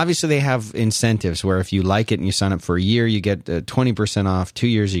 And obviously they have incentives where if you like it and you sign up for a year, you get 20% off. 2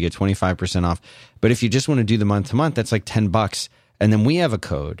 years, you get 25% off. But if you just want to do the month-to-month, that's like $10. And then we have a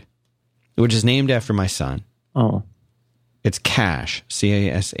code, which is named after my son. Oh. It's CASH,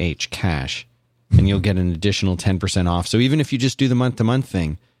 C-A-S-H, CASH. And you'll get an additional 10% off. So even if you just do the month-to-month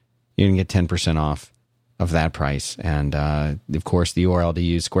thing, you can get 10% off of that price. And, of course, the URL to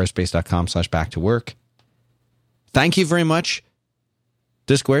use, squarespace.com/back-to-work. Thank you very much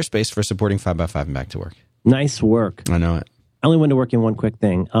to Squarespace for supporting 5x5 and Back to Work. Nice work. I know it. I only want to work in one quick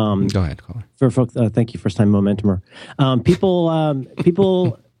thing. Go ahead, caller. For folks, thank you, first-time momentumer.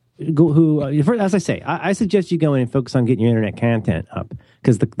 People who, as I say, I suggest you go in and focus on getting your internet content up,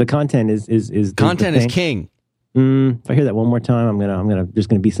 because the content is content is king. If I hear that one more time, there's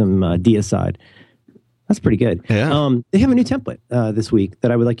gonna be some deicide. That's pretty good. Yeah. They have a new template this week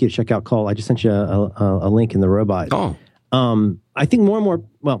that I would like you to check out. I just sent you a link in the robot. Oh. I think more and more,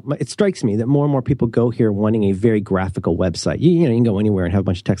 it strikes me that more and more people go here wanting a very graphical website. You can go anywhere and have a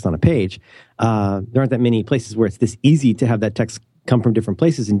bunch of text on a page. There aren't that many places where it's this easy to have that text come from different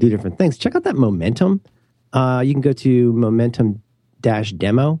places and do different things. Check out that Momentum. You can go to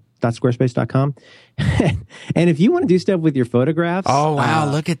momentum-demo.squarespace.com. And if you want to do stuff with your photographs. Oh,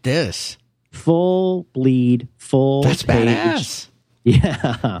 wow. Look at this. Full bleed, full That's page. Badass.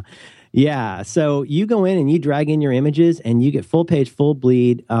 Yeah. Yeah. So you go in and you drag in your images and you get full page, full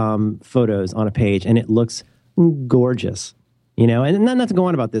bleed photos on a page, and it looks gorgeous. And not to go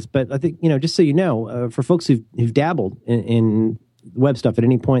on about this, but I think, just so you know, for folks who've dabbled in web stuff at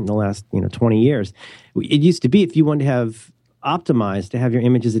any point in the last, 20 years, it used to be if you wanted to have optimized to have your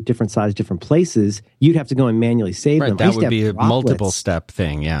images at different sizes, different places, you'd have to go and manually save them. That would be a multiple step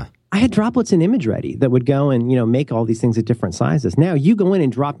thing. Yeah. I had droplets in ImageReady that would go and, make all these things at different sizes. Now you go in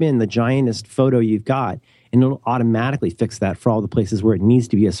and drop in the giantest photo you've got, and it'll automatically fix that for all the places where it needs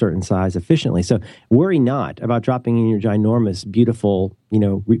to be a certain size efficiently. So worry not about dropping in your ginormous, beautiful,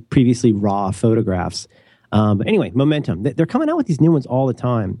 previously raw photographs. But anyway, Momentum. They're coming out with these new ones all the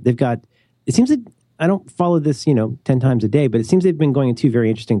time. They've got, it seems that, I don't follow this, 10 times a day, but it seems they've been going in two very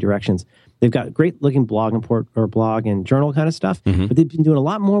interesting directions. They've got great looking blog and journal kind of stuff, but they've been doing a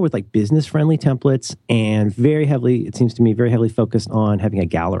lot more with like business friendly templates and it seems to me, very heavily focused on having a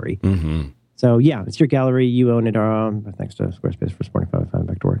gallery. So yeah, it's your gallery. You own it. Thanks to Squarespace for supporting 505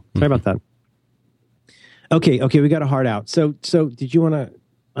 Back to Work. Sorry about that. Okay, we got a hard out. So did you want to?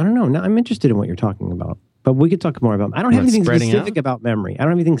 I don't know. Now I'm interested in what you're talking about, but we could talk more about. I don't have anything specific about memory. I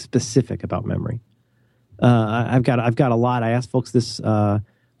don't have anything specific about memory. I've got a lot. I asked folks this, but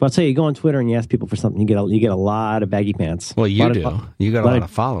I'll tell you, go on Twitter and you ask people for something, you get a lot of baggy pants. Well, you do. You got a lot of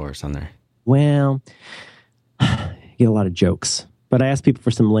followers on there. Well, you get a lot of jokes. But I asked people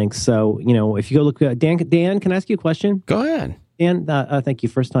for some links. So, if you go look, Dan, can I ask you a question? Go ahead. Dan, thank you.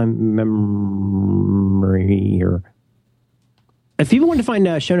 First time memory here. If people want to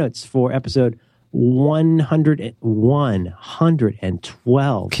find show notes for episode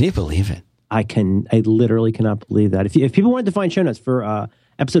 112. Can you believe it? I literally cannot believe that. If people wanted to find show notes for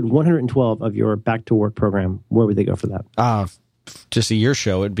episode 112 of your Back to Work program, where would they go for that? Just a year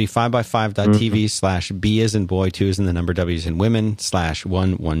show. It'd be 5by5.tv /B as in boy, 2 as in the number, W as in women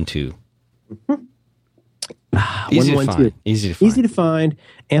 /112. Easy to find. Easy to find.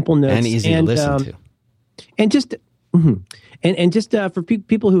 Ample notes. And easy to listen to. And just... And just for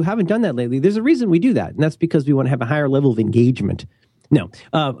people who haven't done that lately, there's a reason we do that, and that's because we want to have a higher level of engagement. No,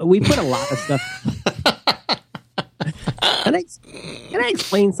 we put a lot of stuff. Can I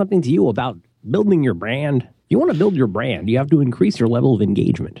explain something to you about building your brand? If you want to build your brand, you have to increase your level of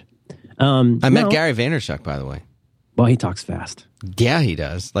engagement. I met Gary Vaynerchuk, by the way. Well, he talks fast. Yeah, he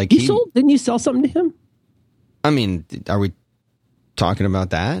does. Like didn't you sell something to him? I mean, are we talking about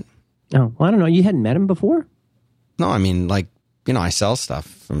that? Oh, well, I don't know. You hadn't met him before? No, I mean, I sell stuff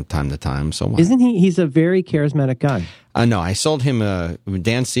from time to time. So isn't he? He's a very charismatic guy. No, I sold him.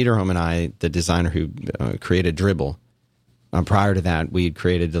 Dan Cederholm and I, the designer who created Dribbble. Prior to that, we had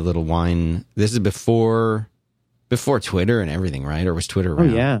created the little wine. This is before Twitter and everything, right? Or was Twitter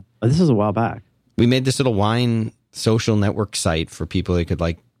around? Oh yeah, this is a while back. We made this little wine social network site for people they could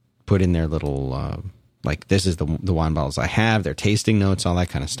put in their little. This is the wine bottles I have, their tasting notes, all that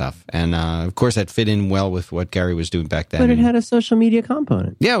kind of stuff. And, of course, that fit in well with what Gary was doing back then. But it had a social media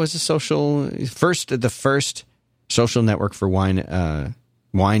component. Yeah, it was the first social network for wine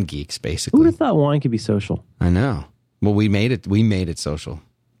geeks, basically. Who would have thought wine could be social? I know. Well, we made it social.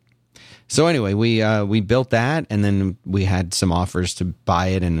 So anyway, we built that, and then we had some offers to buy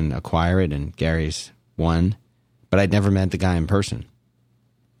it and acquire it, and Gary's one. But I'd never met the guy in person.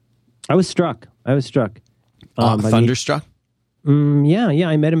 I was struck. Thunderstruck? Yeah.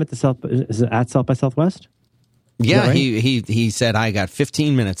 I met him at at South by Southwest. Yeah, right? he said, I got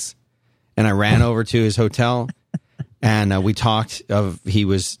 15 minutes, and I ran over to his hotel, and we talked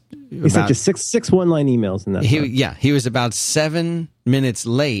he sent you six one-line emails in that. He was about 7 minutes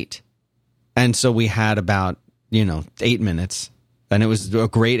late, and so we had about 8 minutes, and it was a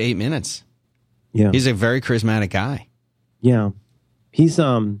great 8 minutes. Yeah, he's a very charismatic guy. Yeah, he's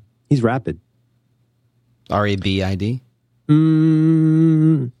rapid. RABID?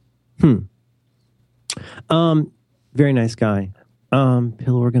 Very nice guy.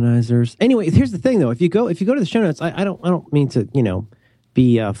 Pill organizers. Anyway, here's the thing though. If you go to the show notes, I don't mean to,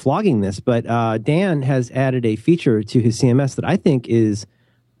 be flogging this, but Dan has added a feature to his CMS that I think is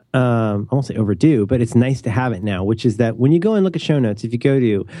I won't say overdue, but it's nice to have it now, which is that when you go and look at show notes, if you go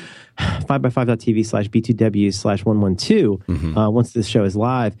to 5by5.tv /B2W/112, once this show is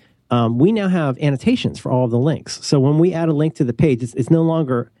live, we now have annotations for all of the links. So when we add a link to the page, it's no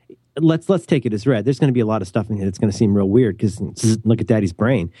longer, let's take it as read. There's going to be a lot of stuff in here that's going to seem real weird because look at Daddy's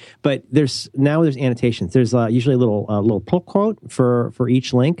brain. But there's annotations. There's usually a little pull quote for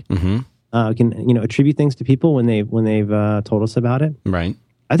each link. Mm-hmm. We can attribute things to people when they've told us about it. Right.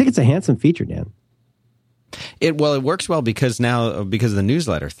 I think it's a handsome feature, Dan. It works well because of the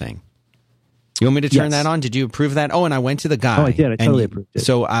newsletter thing. You want me to turn that on? Did you approve that? Oh, and I went to the guy. Oh, I did. I totally approved it.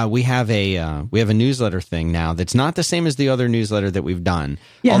 So we have a newsletter thing now that's not the same as the other newsletter that we've done.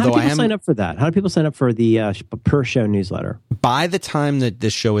 Yeah, how do people sign up for that? How do people sign up for the per show newsletter? By the time that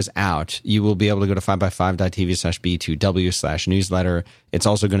this show is out, you will be able to go to 5by5.tv /B2W/newsletter. It's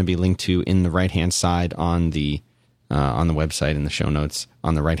also going to be linked to in the right-hand side on the website in the show notes.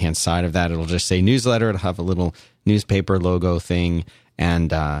 On the right-hand side of that, it'll just say newsletter. It'll have a little newspaper logo thing.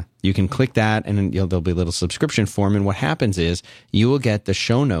 And you can click that, and there'll be a little subscription form. And what happens is you will get the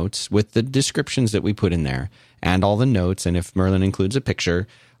show notes with the descriptions that we put in there and all the notes. And if Merlin includes a picture,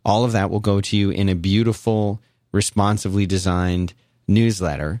 all of that will go to you in a beautiful, responsively designed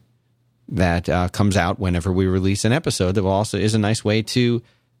newsletter that comes out whenever we release an episode. That also is a nice way to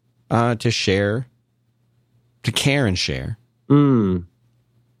share, to care and share.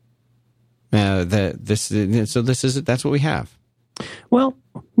 That's what we have. Well,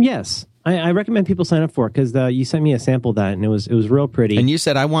 yes. I recommend people sign up for it because you sent me a sample of that, and it was real pretty. And you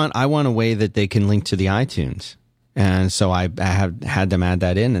said I want a way that they can link to the iTunes, and so I have had them add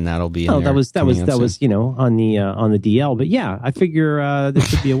that in, and that'll be. That was on the DL. But yeah, I figure there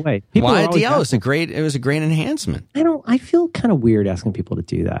should be a way. Why a DL? It was a great enhancement. I feel kind of weird asking people to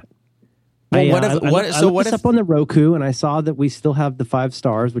do that. Well, I looked this up on the Roku, and I saw that we still have the 5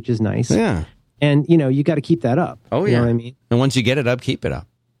 stars, which is nice. Yeah. And you got to keep that up. Oh yeah. You know what I mean? And once you get it up, keep it up.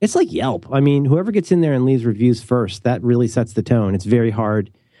 It's like Yelp. I mean, whoever gets in there and leaves reviews first, that really sets the tone. It's very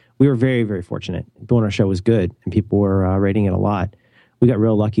hard. We were very, very fortunate when our show was good and people were rating it a lot. We got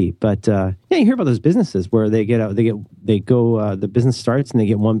real lucky. But you hear about those businesses where the business starts and they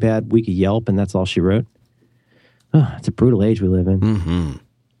get one bad week of Yelp and that's all she wrote. Oh, it's a brutal age we live in. Mm-hmm.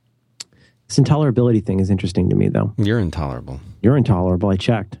 This intolerability thing is interesting to me, though. You're intolerable. You're intolerable. I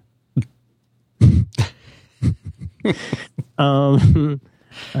checked.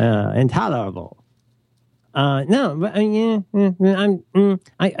 Intolerable. No, but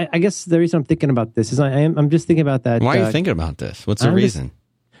I guess the reason I'm thinking about this is I'm just thinking about that. Why are you thinking about this? What's the reason?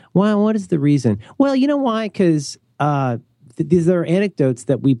 What is the reason? Well, you know why? Because these are anecdotes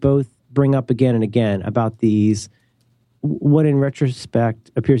that we both bring up again and again about these, what in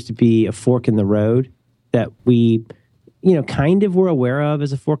retrospect appears to be a fork in the road that we kind of were aware of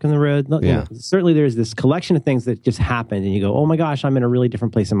as a fork in the road. Yeah. Certainly there's this collection of things that just happened and you go, oh my gosh, I'm in a really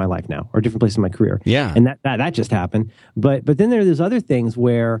different place in my life now or a different place in my career. Yeah. And that just happened. But then there are those other things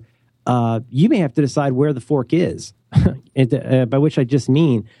where you may have to decide where the fork is. By which I just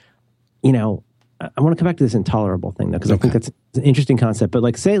mean, I want to come back to this intolerable thing though, because I think that's an interesting concept. But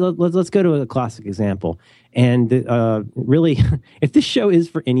like, say, let's go to a classic example. And really, if this show is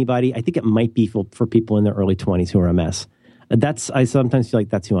for anybody, I think it might be for people in their early 20s who are a mess. I sometimes feel like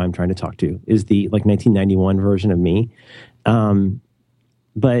that's who I'm trying to talk to, is the 1991 version of me.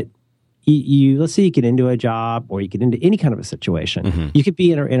 But you let's say you get into a job or you get into any kind of a situation. Mm-hmm. You could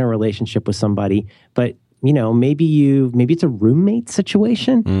be in a relationship with somebody, but maybe it's a roommate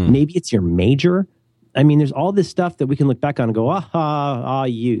situation. Maybe it's your major. I mean, there's all this stuff that we can look back on and go,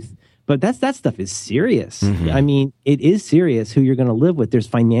 youth. But that stuff is serious. Mm-hmm. I mean, it is serious who you're going to live with. There's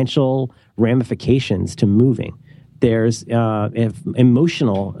financial ramifications to moving. There's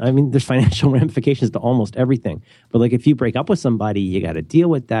emotional. I mean, there's financial ramifications to almost everything. But like, if you break up with somebody, you got to deal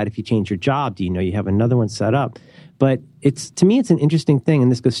with that. If you change your job, do you have another one set up? But to me, it's an interesting thing,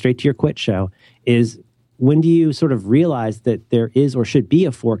 and this goes straight to your quit show, is when do you sort of realize that there is or should be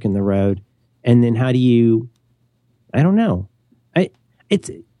a fork in the road? And then how do you, I don't know.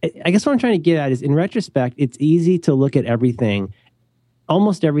 I guess what I'm trying to get at is, in retrospect, it's easy to look at everything,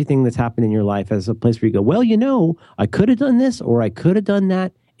 almost everything that's happened in your life, as a place where you go, well, I could have done this or I could have done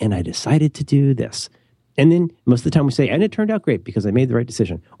that, and I decided to do this. And then most of the time we say, and it turned out great because I made the right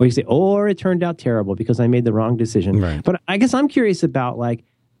decision. Or you say, or it turned out terrible because I made the wrong decision. Right. But I guess I'm curious about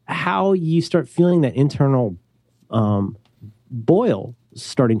how you start feeling that internal boil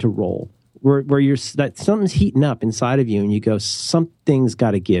starting to roll, where that something's heating up inside of you, and you go, something's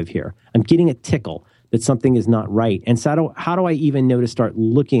got to give here. I'm getting a tickle that something is not right, and so how do I even know to start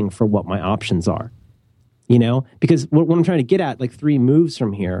looking for what my options are? Because what I'm trying to get at, 3 moves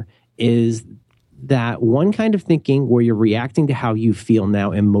from here, is that one kind of thinking where you're reacting to how you feel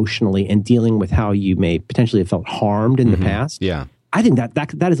now emotionally and dealing with how you may potentially have felt harmed in the past. Yeah. I think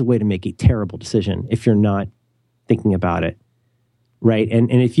that is a way to make a terrible decision if you're not thinking about it, right?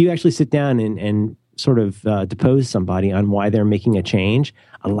 And if you actually sit down and sort of depose somebody on why they're making a change,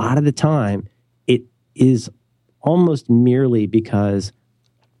 a lot of the time it is almost merely because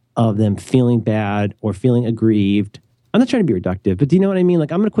of them feeling bad or feeling aggrieved. I'm not trying to be reductive, but do you know what I mean? I'm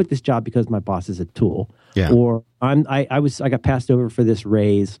going to quit this job because my boss is a tool. Yeah. Or I got passed over for this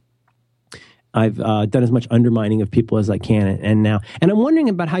raise. I've done as much undermining of people as I can, and I'm wondering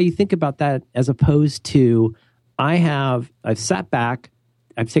about how you think about that, as opposed to I've sat back,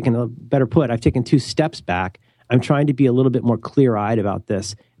 I've taken 2 steps back. I'm trying to be a little bit more clear-eyed about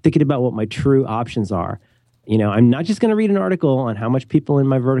this, thinking about what my true options are. I'm not just going to read an article on how much people in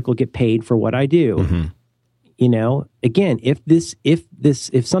my vertical get paid for what I do. Mm-hmm. Again,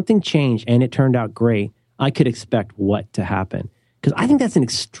 if something changed and it turned out great, I could expect what to happen. Because I think that's an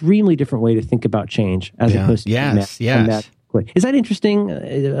extremely different way to think about change, as opposed to yes. Is that interesting,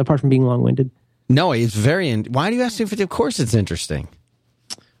 apart from being long-winded? No, it's very. Why do you ask if? Of course, it's interesting.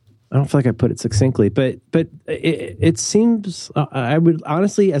 I don't feel like I put it succinctly, but it seems I would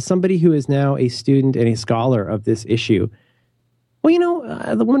honestly, as somebody who is now a student and a scholar of this issue.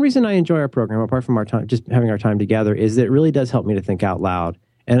 Well, the one reason I enjoy our program, apart from our time, just having our time together, is that it really does help me to think out loud.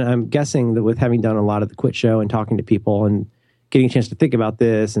 And I'm guessing that with having done a lot of the Quit Show and talking to people and getting a chance to think about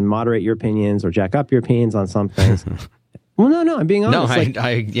this and moderate your opinions or jack up your opinions on some things. Well, no, I'm being honest. No,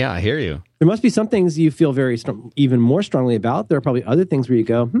 I hear you. There must be some things you feel even more strongly about. There are probably other things where you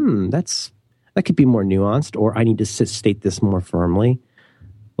go, that could be more nuanced, or I need to state this more firmly.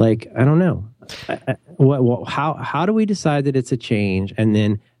 Like, I don't know. How do we decide that it's a change, and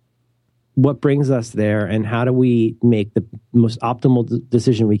then what brings us there, and how do we make the most optimal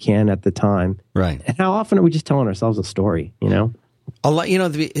decision we can at the time? Right. And how often are we just telling ourselves a story, you know? A lot,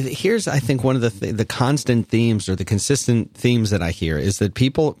 here's, I think, one of the constant themes or the consistent themes that I hear is that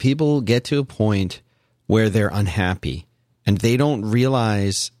people get to a point where they're unhappy and they don't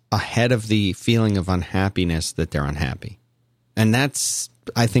realize ahead of the feeling of unhappiness that they're unhappy. And that's,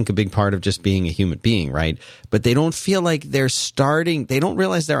 I think, a big part of just being a human being, right? But they don't feel like they don't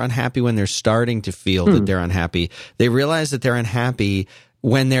realize they're unhappy when they're starting to feel that they're unhappy. They realize that they're unhappy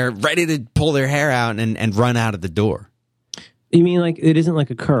when they're ready to pull their hair out and run out of the door. You mean like it isn't like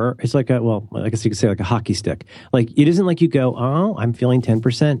a curve? It's like I guess you could say like a hockey stick. Like it isn't like you go, oh, I'm feeling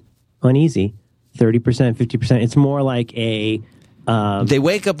 10% uneasy, 30%, 50%. It's more like a. They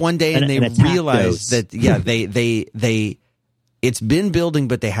wake up one day and they realize that they it's been building,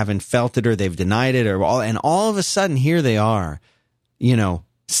 but they haven't felt it or they've denied it and all of a sudden here they are,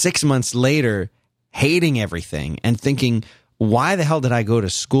 6 months later, hating everything and thinking, why the hell did I go to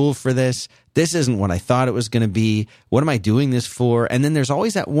school for this? This isn't what I thought it was going to be. What am I doing this for? And then there's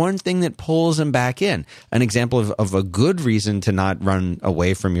always that one thing that pulls them back in. An example of a good reason to not run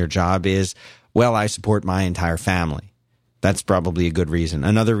away from your job is, well, I support my entire family. That's probably a good reason.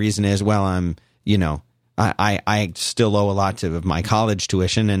 Another reason is, well, I'm, I still owe a lot of my college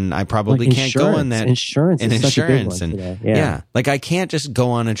tuition, and I probably can't go on that. Insurance is such a big one today. Yeah. Like I can't just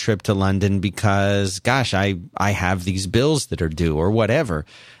go on a trip to London because, gosh, I have these bills that are due or whatever.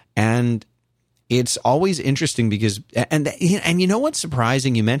 And it's always interesting because, and you know what's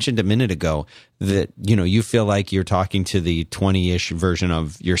surprising? You mentioned a minute ago that, you feel like you're talking to the 20-ish version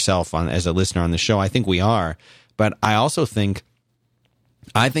of yourself as a listener on the show. I think we are. But I also think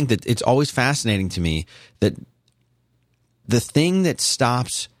that it's always fascinating to me that the thing that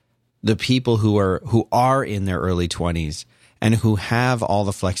stops the people who are in their early 20s and who have all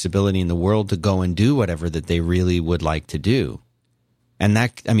the flexibility in the world to go and do whatever that they really would like to do. And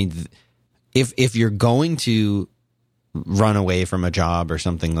that, I mean, if you're going to run away from a job or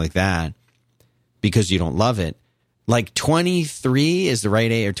something like that because you don't love it, like 23 is the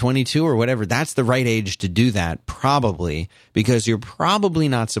right age, or 22 or whatever, that's the right age to do that, probably, because you're probably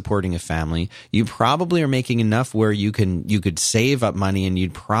not supporting a family. You probably are making enough where you could save up money, and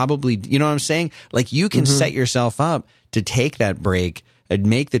you'd probably, you know what I'm saying? Like you can set yourself up to take that break and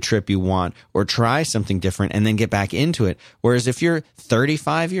make the trip you want or try something different and then get back into it. Whereas if you're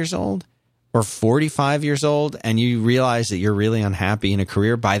 35 years old or 45 years old and you realize that you're really unhappy in a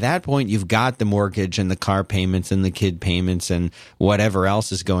career, by that point, you've got the mortgage and the car payments and the kid payments and whatever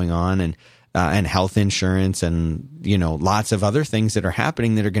else is going on, and health insurance and, lots of other things that are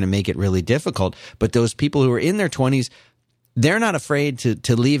happening that are going to make it really difficult. But those people who are in their 20s, they're not afraid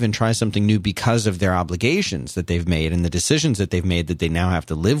to leave and try something new because of their obligations that they've made and the decisions that they've made that they now have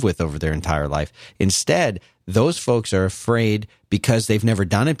to live with over their entire life. Instead, those folks are afraid because they've never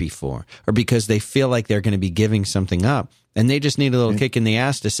done it before or because they feel like they're going to be giving something up. And they just need a little kick in the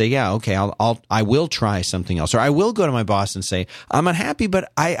ass to say, yeah, okay, I will try something else. Or I will go to my boss and say, I'm unhappy,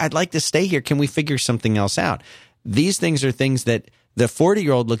 but I'd like to stay here. Can we figure something else out? These things are things that the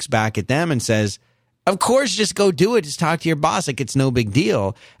 40-year-old looks back at them and says, of course, just go do it. Just talk to your boss. Like, it's no big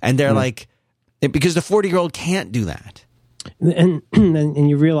deal. And they're like, because the 40-year-old can't do that. And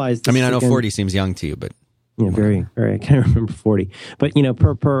you realize, I mean, I know 40 seems young to you, but. Very, very. I can't remember 40. But,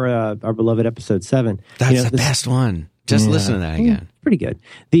 per our beloved episode 7. That's the best one. Just listen to that again. Pretty good.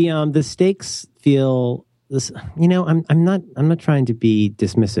 The stakes feel this, I'm not trying to be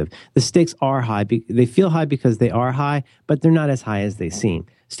dismissive. The stakes are high. They feel high because they are high, but they're not as high as they seem.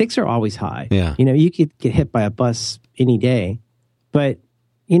 Stakes are always high. Yeah. You could get hit by a bus any day, but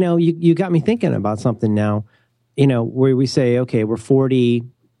you got me thinking about something now, where we say, okay, we're 40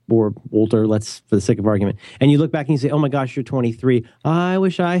 or older, let's, for the sake of argument. And you look back and you say, oh my gosh, you're 23. I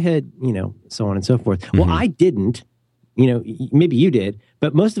wish I had, so on and so forth. Mm-hmm. Well, I didn't, maybe you did,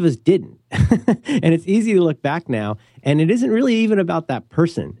 but most of us didn't. And it's easy to look back now. And it isn't really even about that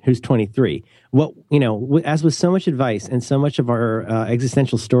person who's 23. What, as with so much advice and so much of our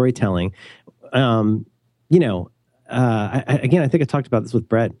existential storytelling, again, I think I talked about this with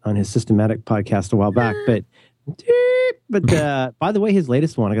Brett on his Systematic podcast a while back, but by the way, his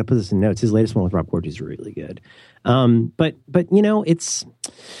latest one, I got to put this in notes. His latest one with Rob Porgy is really good. But it's,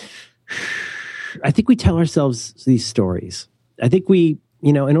 I think we tell ourselves these stories I think we,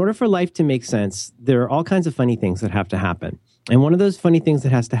 in order for life to make sense, there are all kinds of funny things that have to happen. And one of those funny things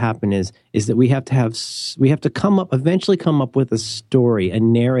that has to happen is that we have to eventually come up with a story, a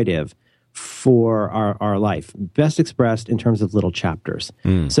narrative for our life, best expressed in terms of little chapters.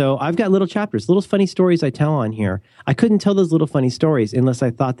 So I've got little chapters, little funny stories I tell on here. I couldn't tell those little funny stories unless I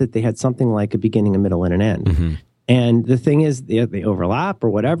thought that they had something like a beginning, a middle, and an end. Mm-hmm. And the thing is, they overlap or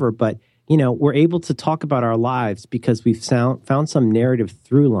whatever, but we're able to talk about our lives because we've found some narrative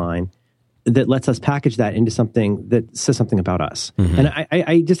through line that lets us package that into something that says something about us. Mm-hmm. And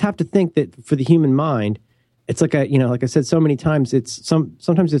I just have to think that for the human mind, it's like like I said so many times,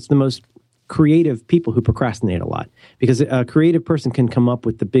 sometimes it's the most creative people who procrastinate a lot, because a creative person can come up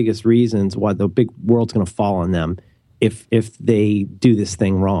with the biggest reasons why the big world's going to fall on them if they do this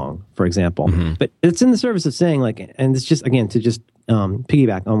thing wrong, for example. Mm-hmm. But it's in the service of saying, like, and it's just, again, to just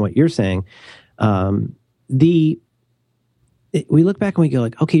piggyback on what you're saying, we look back and we go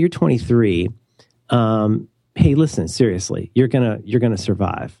like, okay, you're 23. Hey, listen, seriously, you're gonna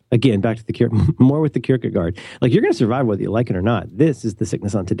survive. Again, back to more with the Kierkegaard. Like, you're gonna survive whether you like it or not. This is the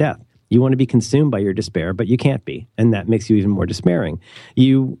sickness unto death. You want to be consumed by your despair, but you can't be, and that makes you even more despairing.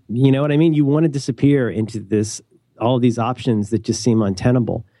 You know what I mean? You want to disappear into all of these options that just seem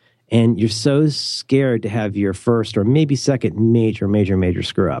untenable, and you're so scared to have your first or maybe second major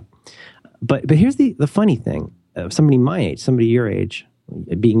screw up. But here's the funny thing: somebody my age, somebody your age,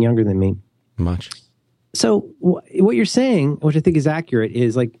 being younger than me, much. So what you're saying, which I think is accurate,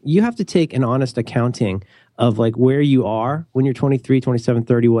 is like you have to take an honest accounting of like where you are when you're 23, 27,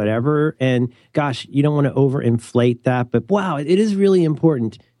 30, whatever. And gosh, you don't want to overinflate that. But wow, it is really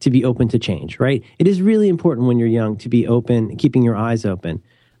important to be open to change, right? It is really important when you're young to be open, keeping your eyes open.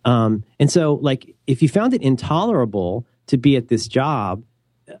 And so like if you found it intolerable to be at this job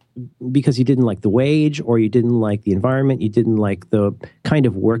because you didn't like the wage or you didn't like the environment, you didn't like the kind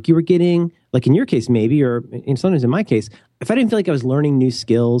of work you were getting, like in your case maybe, or sometimes in my case, if I didn't feel like I was learning new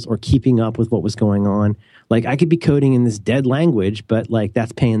skills or keeping up with what was going on, like I could be coding in this dead language, but like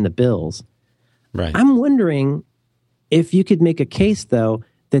that's paying the bills. Right. I'm wondering if you could make a case though,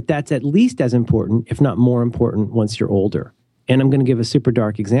 that that's at least as important, if not more important once you're older. And I'm going to give a super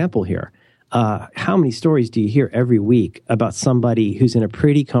dark example here. How many stories do you hear every week about somebody who's in a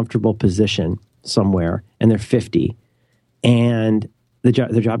pretty comfortable position somewhere and they're 50 and their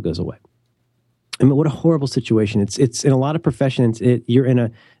job goes away? I mean, what a horrible situation. It's in a lot of professions,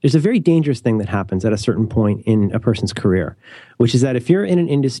 there's a very dangerous thing that happens at a certain point in a person's career, which is that if you're in an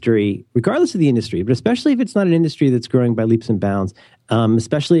industry, regardless of the industry, but especially if it's not an industry that's growing by leaps and bounds,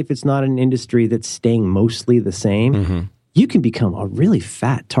 especially if it's not an industry that's staying mostly the same, mm-hmm. you can become a really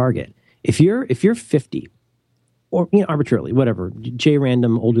fat target. If you're 50 or arbitrarily, whatever,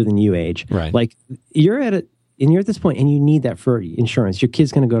 random older than you age, right. Like you're at this point and you need that for insurance. Your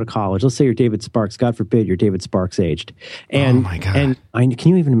kid's going to go to college. Let's say you're David Sparks. God forbid you're David Sparks aged. And, oh my God. And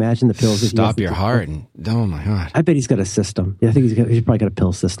can you even imagine the pills? Stop your heart. Oh my God. I bet he's got a system. Yeah, I think he's probably got a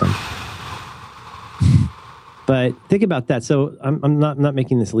pill system. But think about that. So I'm not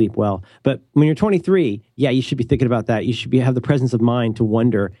making this leap well. But when you're 23, yeah, you should be thinking about that. You should have the presence of mind to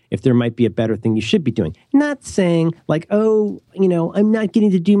wonder if there might be a better thing you should be doing. Not saying like, oh, I'm not getting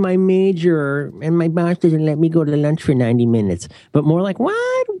to do my major and my boss doesn't let me go to lunch for 90 minutes. But more like, what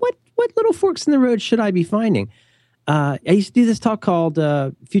little forks in the road should I be finding? I used to do this talk called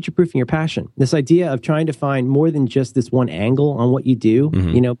Future-Proofing Your Passion. This idea of trying to find more than just this one angle on what you do,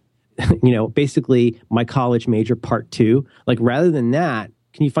 mm-hmm. Basically my college major part 2, like rather than that,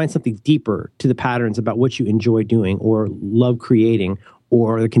 can you find something deeper to the patterns about what you enjoy doing or love creating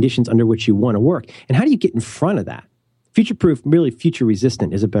or the conditions under which you want to work? And how do you get in front of that? Future-proof, really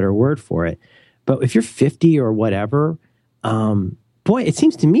future-resistant is a better word for it. But if you're 50 or whatever, boy, it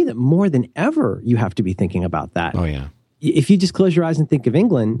seems to me that more than ever you have to be thinking about that. Oh, yeah. If you just close your eyes and think of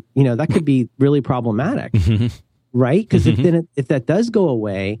England, that could be really problematic, right? Because mm-hmm. if that does go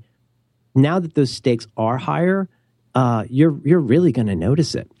away, now that those stakes are higher, you're really going to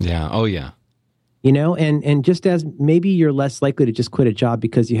notice it. Yeah. Oh, yeah. And just as maybe you're less likely to just quit a job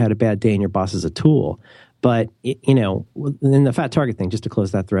because you had a bad day and your boss is a tool. But, in the fat target thing, just to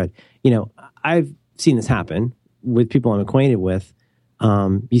close that thread, I've seen this happen with people I'm acquainted with.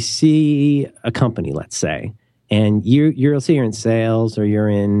 You see a company, let's say, and let's say you're in sales or you're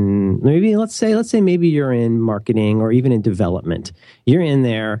in let's say maybe you're in marketing or even in development. You're in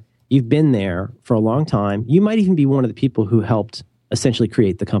there. You've been there for a long time. You might even be one of the people who helped essentially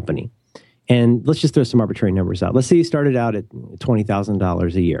create the company. And let's just throw some arbitrary numbers out. Let's say you started out at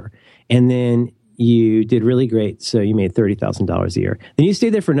 $20,000 a year, and then you did really great, so you made $30,000 a year. Then you stayed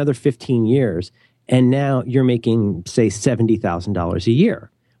there for another 15 years, And now you're making, say, $70,000 a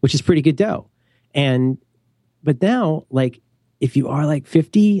year, which is pretty good dough. But now, like, if you are like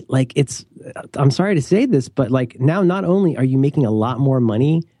 50, like I'm sorry to say this, but like now not only are you making a lot more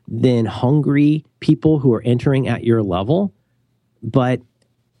money than hungry people who are entering at your level, but,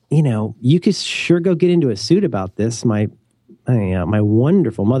 you know, you could sure go get into a suit about this. My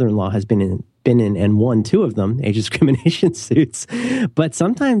wonderful mother-in-law has been in and won 2 of them, age discrimination suits. But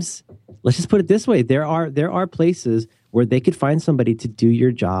sometimes, let's just put it this way, there are places where they could find somebody to do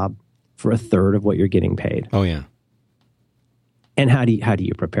your job for a third of what you're getting paid. Oh, yeah. And how do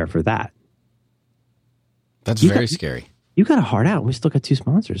you prepare for that? That's very scary. You got a heart out. We still got 2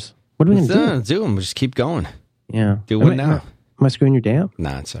 sponsors. What are we going to do? Them. Just keep going. Yeah. Do what now? Am I screwing your day up?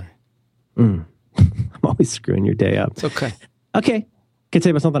 Nah, it's all right. I'm always screwing your day up. It's okay. Okay. Can I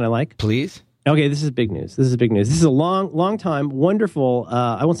tell you about something I like? Please. Okay, this is big news. This is a long time, wonderful,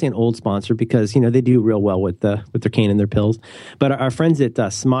 I won't say an old sponsor because, you know, they do real well with their cane and their pills. But our friends at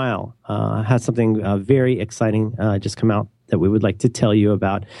Smile has something very exciting just come out that we would like to tell you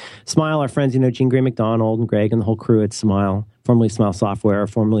about. Smile, our friends, you know, Jean Gray McDonald and Greg and the whole crew at Smile, formerly Smile Software,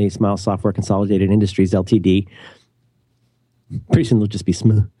 formerly Smile Software Consolidated Industries, LTD. Pretty soon they'll just be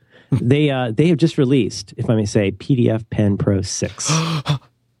smooth. They have just released, if I may say, PDF Pen Pro 6.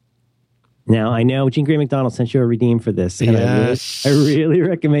 Now, I know Jean Gray McDonald sent you a redeem for this, and yes. I really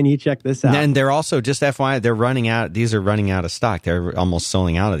recommend you check this out. And they're also, just FYI, they're running out. These are running out of stock. They're almost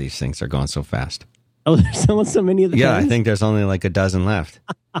selling out of these things. They're going so fast. Oh, there's selling so many of the Yeah, pens? I think there's only like a dozen left.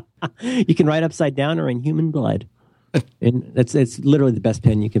 You can write upside down or in human blood. And it's literally the best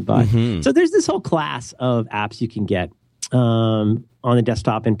pen you can buy. Mm-hmm. So there's this whole class of apps you can get on the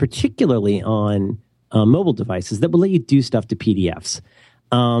desktop, and particularly on mobile devices that will let you do stuff to PDFs.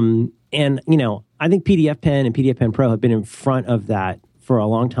 And, you know, I think PDF Pen and PDF Pen Pro have been in front of that for a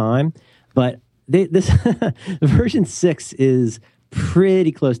long time. But this version 6 is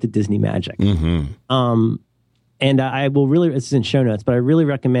pretty close to Disney magic. Mm-hmm. And I will really, this is in show notes, but I really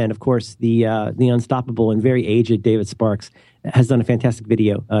recommend, of course, the unstoppable and very aged David Sparks has done a fantastic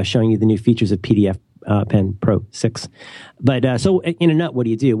video showing you the new features of PDF Pen Pro 6. But so in a nut, what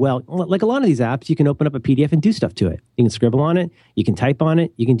do? Well, like a lot of these apps, you can open up a PDF and do stuff to it. You can scribble on it. You can type on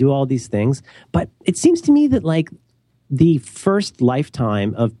it. You can do all these things. But it seems to me that like the first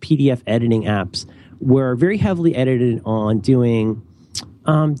lifetime of PDF editing apps were very heavily edited on doing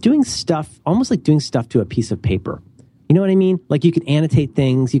stuff, almost like doing stuff to a piece of paper. You know what I mean? Like you could annotate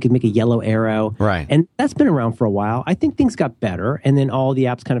things, you could make a yellow arrow. Right. And that's been around for a while. I think things got better, and then all the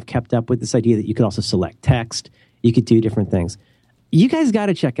apps kind of kept up with this idea that you could also select text. You could do different things. You guys got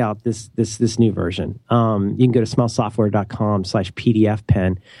to check out this new version. You can go to smilesoftware.com/PDF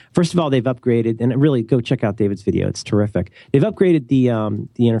pen. First of all, they've upgraded, and really go check out David's video. It's terrific. They've upgraded the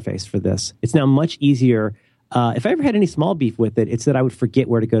interface for this. It's now much easier. If I ever had any small beef with it, it's that I would forget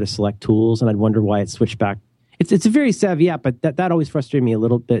where to go to select tools, and I'd wonder why it switched back. It's a very savvy app, but that always frustrated me a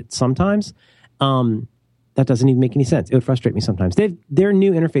little bit sometimes. That doesn't even make any sense. It would frustrate me sometimes. Their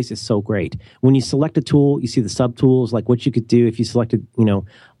new interface is so great. When you select a tool, you see the subtools, like what you could do if you selected,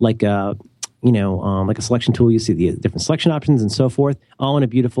 like a selection tool. You see the different selection options and so forth, all in a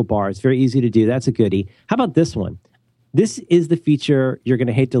beautiful bar. It's very easy to do. That's a goodie. How about this one? This is the feature you're going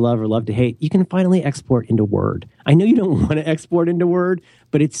to hate to love or love to hate. You can finally export into Word. I know you don't want to export into Word,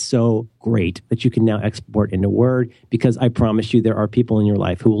 but it's so great that you can now export into Word, because I promise you there are people in your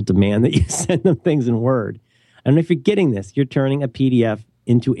life who will demand that you send them things in Word. I don't know if you're getting this. You're turning a PDF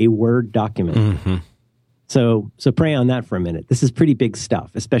into a Word document. Mm-hmm. So pray on that for a minute. This is pretty big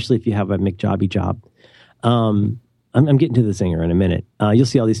stuff, especially if you have a McJobby job. I'm getting to the Zinger in a minute. You'll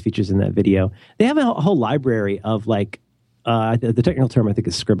see all these features in that video. They have a whole library of the technical term I think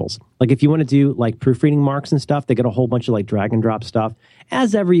is scribbles. Like if you want to do like proofreading marks and stuff, they got a whole bunch of like drag and drop stuff.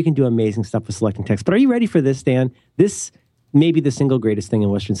 As ever, you can do amazing stuff with selecting text. But are you ready for this, Dan? This may be the single greatest thing in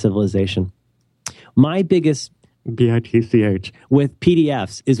Western civilization. My biggest BITCH with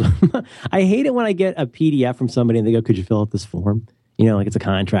PDFs is I hate it when I get a PDF from somebody and they go, "Could you fill out this form?" Like it's a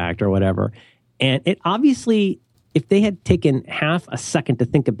contract or whatever. And it obviously, if they had taken half a second to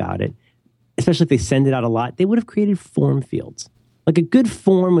think about it, especially if they send it out a lot, they would have created form fields. Like a good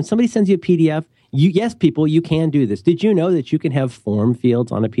form, when somebody sends you a PDF, yes, people, you can do this. Did you know that you can have form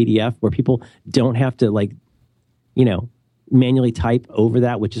fields on a PDF where people don't have to manually type over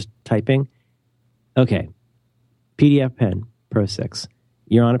that with just typing? Okay. PDF Pen Pro 6.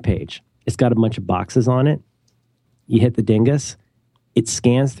 You're on a page. It's got a bunch of boxes on it. You hit the dingus. It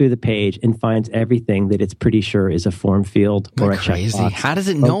scans through the page and finds everything that it's pretty sure is a form field or a checkbox. How does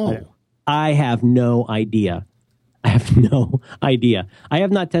it know? I have no idea. I have no idea. I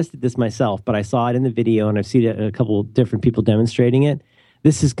have not tested this myself, but I saw it in the video and I've seen a couple of different people demonstrating it.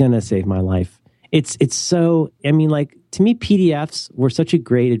 This is going to save my life. It's so, I mean, like, to me, PDFs were such a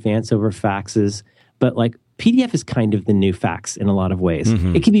great advance over faxes, but like PDF is kind of the new fax in a lot of ways.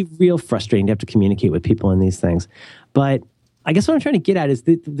 Mm-hmm. It can be real frustrating to have to communicate with people in these things. But I guess what I'm trying to get at is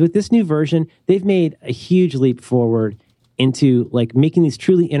that with this new version, they've made a huge leap forward into like making these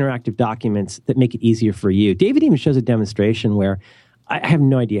truly interactive documents that make it easier for you. David even shows a demonstration where I have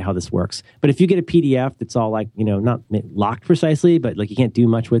no idea how this works, but if you get a PDF that's all like, you know, not locked precisely, but like you can't do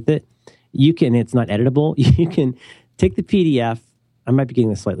much with it, you can, it's not editable. You can take the PDF. I might be getting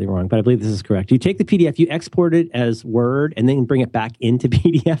this slightly wrong, but I believe this is correct. You take the PDF, you export it as Word, and then bring it back into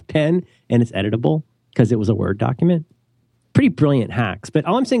PDF Pen, and it's editable because it was a Word document. Pretty brilliant hacks. But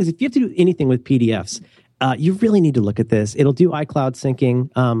all I'm saying is if you have to do anything with PDFs, you really need to look at this. It'll do iCloud syncing.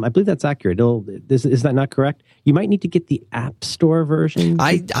 I believe that's accurate. Is that not correct? You might need to get the App Store version.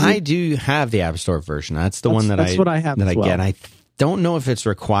 I do have the App Store version. That's what I have that I get. I don't know if it's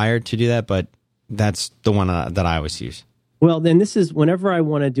required to do that, but that's the one that I always use. Well, then this is whenever I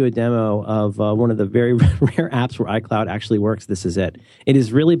want to do a demo of one of the very rare apps where iCloud actually works, this is it. It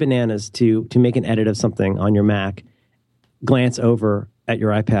is really bananas to make an edit of something on your Mac, glance over at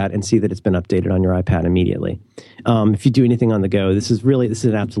your iPad and see that it's been updated on your iPad immediately. If you do anything on the go, this is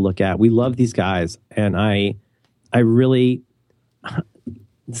an app to look at. We love these guys, and I really,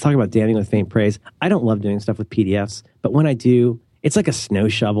 let's talk about damning with faint praise. I don't love doing stuff with PDFs, but when I do, it's like a snow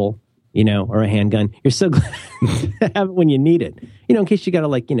shovel, you know, or a handgun. You're so glad to have it when you need it, you know, in case you got to,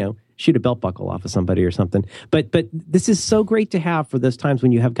 like, you know, shoot a belt buckle off of somebody or something. But this is so great to have for those times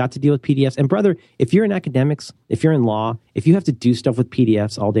when you have got to deal with PDFs. And brother, if you're in academics, if you're in law, if you have to do stuff with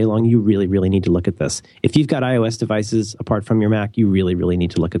PDFs all day long, you really, really need to look at this. If you've got iOS devices apart from your Mac, you really, really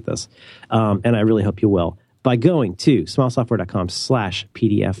need to look at this. And I really hope you will by going to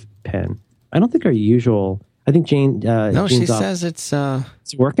smilesoftware.com/PDF pen. I don't think our usual... I think Jane. No, she says it's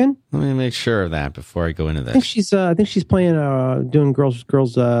working. Let me make sure of that before I go into this. I think she's playing, doing girls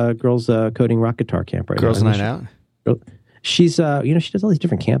coding rock guitar camp right Girls now. Night Out. She's she does all these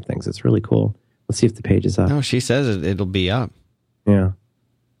different camp things. It's really cool. Let's see if the page is up. No, she says it'll be up. Yeah.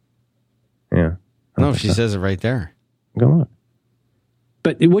 No, she says it right there. Go look.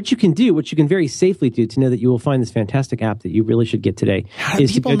 But what you can very safely do to know that you will find this fantastic app that you really should get today. How do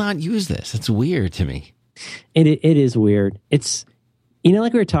people not use this? It's weird to me. It is weird. It's, you know,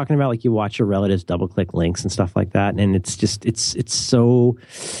 like we were talking about, like you watch your relatives double click links and stuff like that. And it's just, it's so,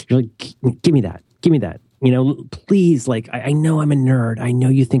 you're like, give me that. You know, please, like, I know I'm a nerd. I know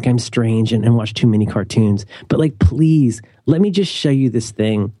you think I'm strange and watch too many cartoons, but like, please, let me just show you this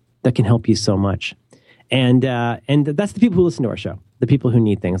thing that can help you so much. And that's the people who listen to our show, the people who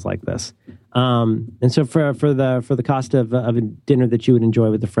need things like this. And so for the cost of a dinner that you would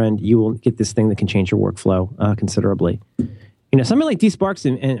enjoy with a friend, you will get this thing that can change your workflow considerably. You know, somebody like D Sparks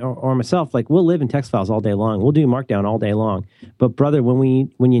or myself, like, we'll live in text files all day long. We'll do Markdown all day long. But brother,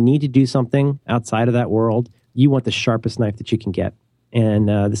 when you need to do something outside of that world, you want the sharpest knife that you can get. And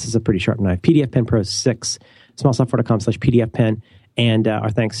this is a pretty sharp knife. PDF Pen Pro 6, smallsoftware.com/PDF Pen. And our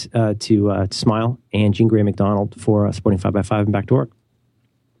thanks to Smile and Jean Grey McDonald for supporting 5x5 and Back to Work.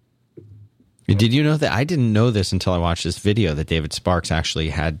 Did you know that? I didn't know this until I watched this video that David Sparks actually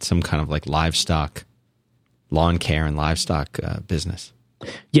had some kind of like livestock, lawn care and livestock business.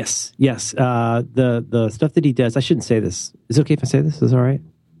 Yes. The stuff that he does, I shouldn't say this. Is it okay if I say this? Is it all right?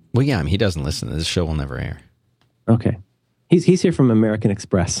 Well, yeah, I mean, he doesn't listen. This show will never air. Okay. He's here from American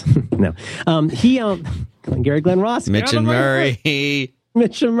Express. No. Gary Glenn Ross. Mitch and Murray.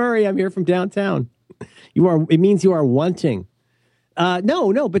 Mitch and Murray, I'm here from downtown. It means you are wanting.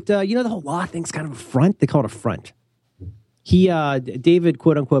 No, but you know, the whole law thing's kind of a front. They call it a front. David,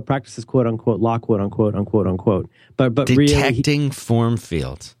 quote unquote, practices quote unquote law, quote unquote, unquote unquote. But detecting really, form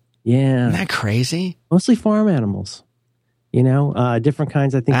fields. Yeah. Isn't that crazy? Mostly farm animals. You know, different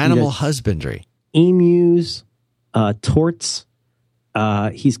kinds, I think. Animal husbandry. Emus, torts.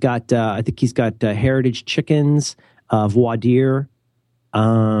 He's got heritage chickens, voir dire,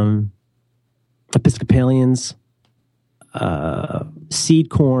 Episcopalians, seed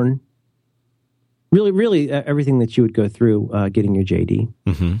corn, really everything that you would go through getting your JD.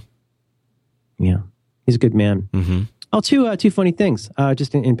 Mm-hmm. Yeah, he's a good man. Mm-hmm. Oh, two funny things,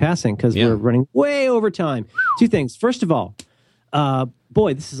 just in passing, because we're running way over time. Two things. First of all,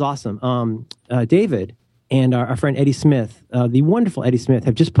 boy, this is awesome. David and our friend Eddie Smith, the wonderful Eddie Smith,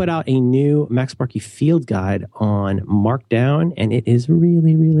 have just put out a new MacSparky field guide on Markdown, and it is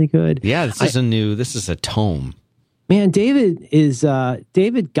really, really good. Yeah, this is a tome. Man,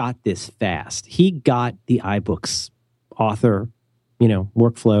 David got this fast. He got the iBooks author,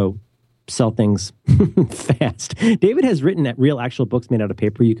 workflow, sell things fast. David has written real actual books made out of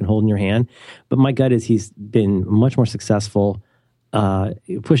paper you can hold in your hand. But my gut is he's been much more successful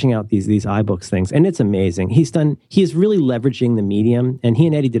pushing out these iBooks things, and it's amazing. He is really leveraging the medium, and he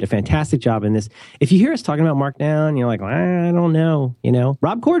and Eddie did a fantastic job in this. If you hear us talking about Markdown, you're like, well, I don't know.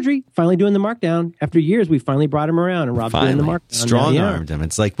 Rob Corddry finally doing the Markdown. After years, we finally brought him around, and Rob's doing the Markdown. Strong-armed him.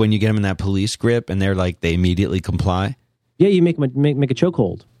 It's like when you get him in that police grip, and they're like, they immediately comply. Yeah, you make a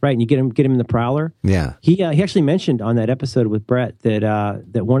chokehold, right? And you get him in the Prowler. Yeah. He actually mentioned on that episode with Brett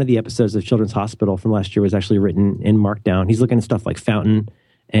that one of the episodes of Children's Hospital from last year was actually written in Markdown. He's looking at stuff like Fountain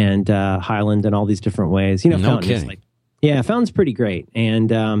and Highland and all these different ways. No Fountain kidding. Fountain's pretty great,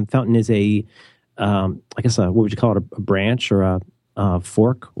 and Fountain is I guess what would you call it? A branch or a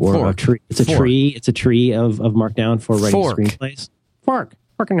fork or a tree? It's a tree. It's a tree of Markdown for writing screenplays. Fork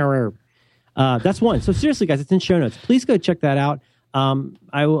in the rear. That's one. So seriously, guys, it's in show notes. Please go check that out.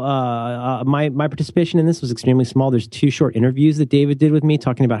 My participation in this was extremely small. There's 2 short interviews that David did with me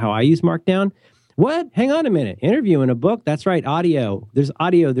talking about how I use Markdown. What? Hang on a minute. Interview in a book? That's right. Audio. There's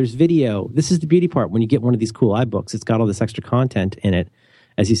video. This is the beauty part. When you get one of these cool iBooks, it's got all this extra content in it,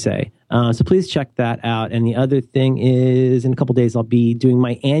 as you say. So please check that out. And the other thing is, in a couple days, I'll be doing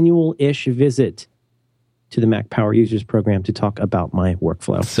my annual-ish visit to the Mac Power Users Program to talk about my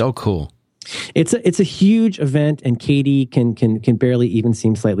workflow. So cool. It's a huge event, and Katie can barely even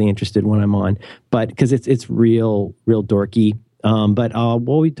seem slightly interested when I'm on, but because it's real dorky. But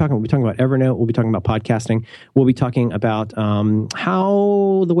we'll be talking about Evernote. We'll be talking about podcasting. We'll be talking about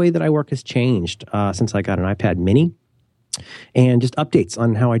how the way that I work has changed since I got an iPad Mini, and just updates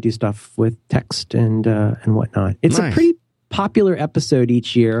on how I do stuff with text and whatnot. It's nice. A pretty popular episode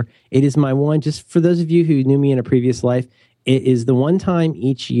each year. It is my one. Just for those of you who knew me in a previous life, it is the one time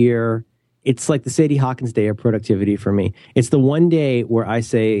each year. It's like the Sadie Hawkins Day of productivity for me. It's the one day where I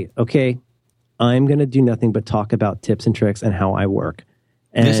say, okay, I'm going to do nothing but talk about tips and tricks and how I work.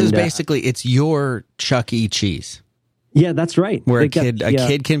 And this is basically, it's your Chuck E. Cheese. Yeah, that's right. Where a kid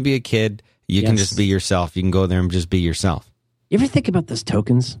can be a kid. You can just be yourself. You can go there and just be yourself. You ever think about those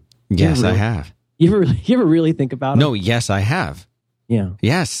tokens? Yes, I have. You ever really think about them? No, yes, I have. Yeah.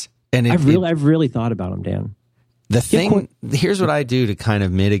 Yes. And I've really thought about them, Dan. Here's what I do to kind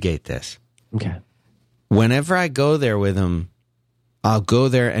of mitigate this. Okay. Whenever I go there with them, I'll go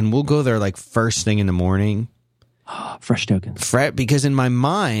there and we'll go there like first thing in the morning. Fresh tokens. Because in my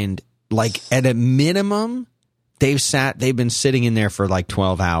mind, like at a minimum, they've been sitting in there for like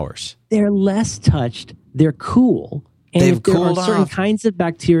 12 hours. They're less touched. They're cool. And They've if there cooled are certain off. kinds of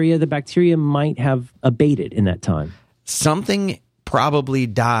bacteria, the bacteria might have abated in that time. Something probably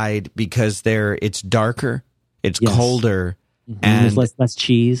died because it's darker, it's colder, and there's less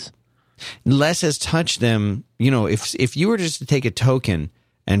cheese. Less has touched them. If you were just to take a token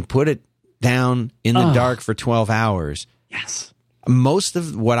and put it down in the dark for 12 hours, yes, most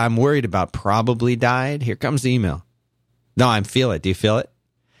of what I'm worried about probably died. Here comes the email. No, I feel it. Do you feel it?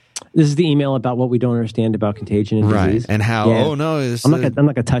 This is the email about what we don't understand about contagion and disease. And how, yeah. I'm not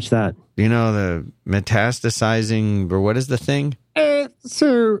going to touch that. The metastasizing, or what is the thing?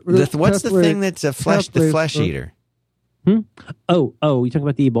 Sir. What's the thing that's the flesh eater? You talking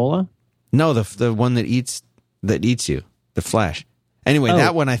about the Ebola? No, the one that eats you, the flesh. Anyway,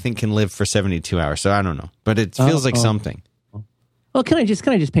 that one I think can live for 72 hours. So I don't know, but it feels like something. Well, can I just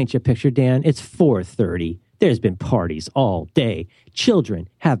paint you a picture, Dan? It's 4:30. There's been parties all day. Children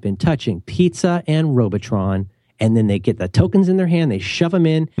have been touching pizza and Robotron, and then they get the tokens in their hand. They shove them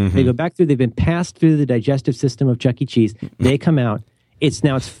in. Mm-hmm. They go back through. They've been passed through the digestive system of Chuck E. Cheese. They come out. It's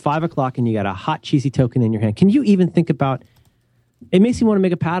 5 o'clock, and you got a hot, cheesy token in your hand. Can you even think about? It makes you want to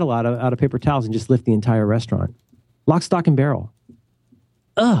make a paddle out of paper towels and just lift the entire restaurant. Lock, stock, and barrel.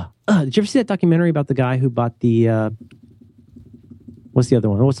 Did you ever see that documentary about the guy who bought the? What's the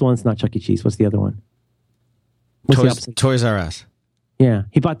other one? What's the one that's not Chuck E. Cheese? What's the other one? Toys R Us. Yeah,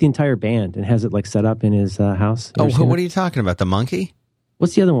 he bought the entire band and has it like set up in his house. What are you talking about? The monkey?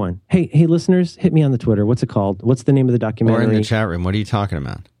 What's the other one? Hey, listeners, hit me on the Twitter. What's it called? What's the name of the documentary? Or in the chat room. What are you talking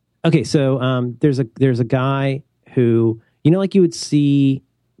about? Okay, so there's a guy who, like you would see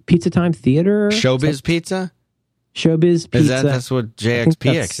Pizza Time Theater. Showbiz Pizza? Showbiz Pizza. That's what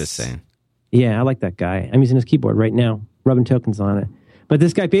JXPX is saying. Yeah, I like that guy. I'm using his keyboard right now, rubbing tokens on it. But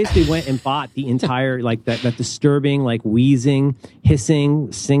this guy basically went and bought the entire, like, that disturbing, like, wheezing,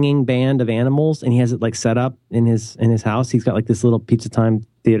 hissing, singing band of animals, and he has it, like, set up in his house. He's got, like, this little Pizza Time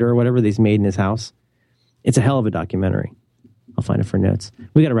Theater or whatever that he's made in his house. It's a hell of a documentary. I'll find it for notes.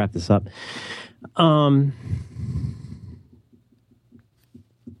 We got to wrap this up.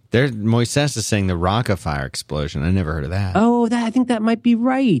 Moises is saying the Rockafire explosion. I never heard of that. Oh, I think that might be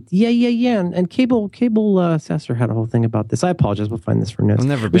right. Yeah. And Cable Sasser had a whole thing about this. I apologize. We'll find this for notes. I've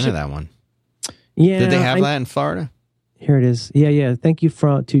never been to that one. Yeah. Did they have that in Florida? Here it is. Yeah. Thank you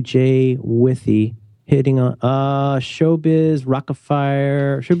to Jay Withy hitting on Showbiz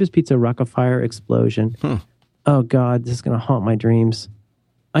Pizza Rockafire explosion. Oh God, this is gonna haunt my dreams.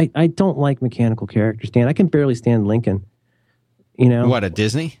 I don't like mechanical characters, Dan. I can barely stand Lincoln. You know what, at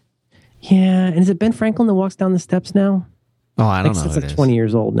Disney? Yeah, and is it Ben Franklin that walks down the steps now? Oh, I don't know. It's like 20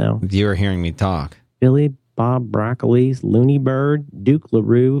 years old now. You were hearing me talk. Billy Bob Broccoli, Looney Bird, Duke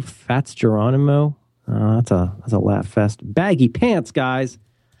LaRue, Fats Geronimo. That's a laugh fest. Baggy pants, guys.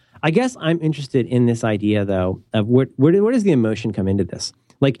 I guess I'm interested in this idea though of where does the emotion come into this?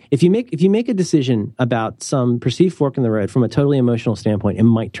 Like if you make a decision about some perceived fork in the road from a totally emotional standpoint, it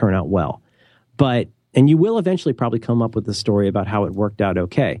might turn out well, and you will eventually probably come up with a story about how it worked out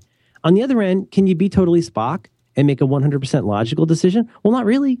okay. On the other end, can you be totally Spock and make a 100% logical decision? Well, not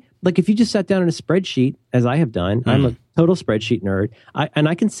really. Like if you just sat down in a spreadsheet, as I have done, I'm a total spreadsheet nerd, and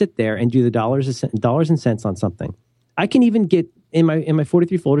I can sit there and do the dollars and cents on something. I can even get in my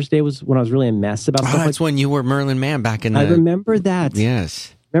 43 folders day was when I was really a mess about stuff. That's when you were Merlin Mann back in the... I remember that.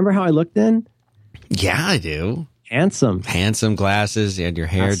 Yes. Remember how I looked then? Yeah, I do. Handsome glasses. You had your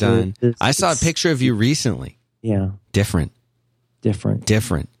hair done. I saw a picture of you recently. Yeah. Different.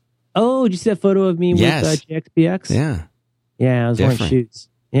 Oh, did you see that photo of me with JXPX? Yeah. Yeah, I was wearing shoots.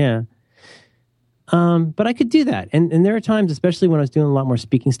 Yeah. But I could do that. And there are times, especially when I was doing a lot more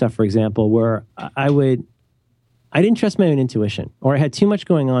speaking stuff, for example, where I didn't trust my own intuition, or I had too much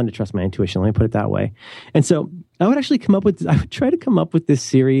going on to trust my intuition. Let me put it that way. And so I would try to come up with this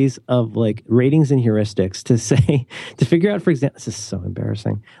series of like ratings and heuristics to figure out, for example, this is so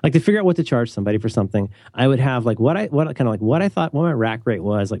embarrassing. Like to figure out what to charge somebody for something, I would have like what I thought what my rack rate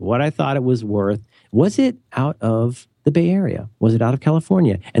was, like what I thought it was worth. Was it out of the Bay Area? Was it out of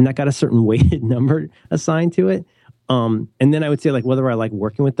California? And that got a certain weighted number assigned to it. And then I would say like whether I like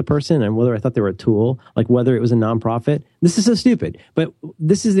working with the person and whether I thought they were a tool, like whether it was a nonprofit. This is so stupid, but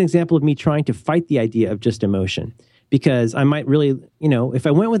this is an example of me trying to fight the idea of just emotion, because I might really, if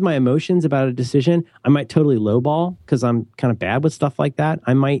I went with my emotions about a decision, I might totally lowball because I'm kind of bad with stuff like that.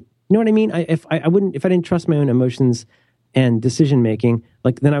 I might, you know what I mean? If I didn't trust my own emotions and decision making,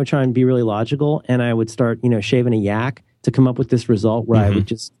 like then I would try and be really logical, and I would start, shaving a yak to come up with this result where I would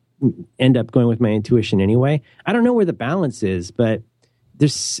just end up going with my intuition anyway. I don't know where the balance is, but it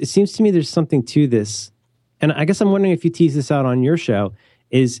seems to me there's something to this. And I guess I'm wondering if you tease this out on your show,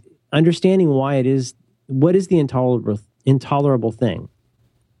 is understanding why it is, what is the intolerable thing?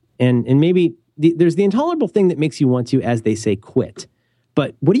 And maybe there's the intolerable thing that makes you want to, as they say, quit.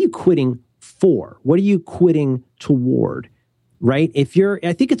 But what are you quitting for? What are you quitting toward? Right?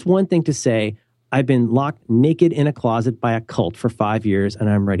 I think it's one thing to say, I've been locked naked in a closet by a cult for 5 years and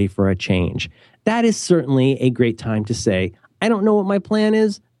I'm ready for a change. That is certainly a great time to say, I don't know what my plan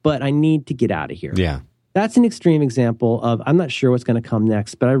is, but I need to get out of here. Yeah. That's an extreme example of, I'm not sure what's going to come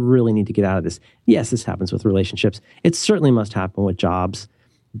next, but I really need to get out of this. Yes, this happens with relationships. It certainly must happen with jobs.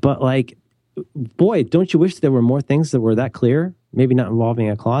 But like, boy, don't you wish there were more things that were that clear? Maybe not involving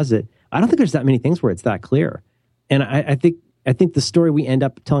a closet. I don't think there's that many things where it's that clear. And I think the story we end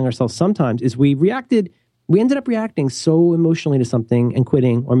up telling ourselves sometimes is we ended up reacting so emotionally to something and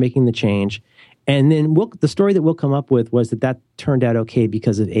quitting or making the change. And then the story that we'll come up with was that turned out okay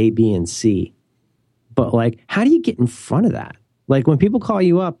because of A, B, and C. But like, how do you get in front of that? Like when people call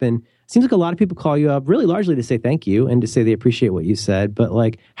you up, and it seems like a lot of people call you up really largely to say thank you and to say they appreciate what you said. But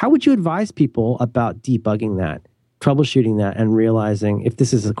like, how would you advise people about debugging that, troubleshooting that, and realizing if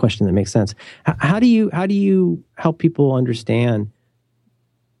this is a question that makes sense? How do you help people understand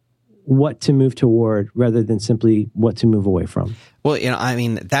what to move toward rather than simply what to move away from? Well, I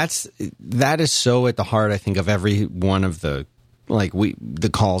mean, that is so at the heart, I think, of every one of the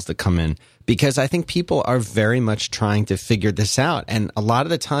calls that come in, because I think people are very much trying to figure this out, and a lot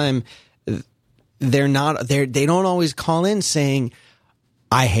of the time they don't always call in saying,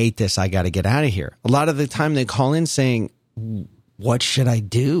 I hate this, I got to get out of here. A lot of the time they call in saying, what should I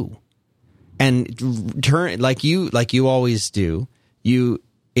do? And turn, like you always do,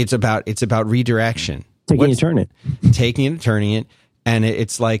 it's about redirection. Taking and turning it. And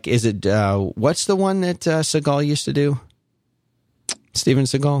it's like, is it, what's the one that Seagal used to do? Steven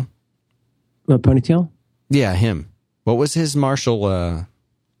Seagal? Ponytail? Yeah, him. What was his martial art?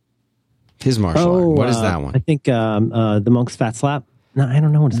 What is that one? I think the Monk's Fat Slap. No, I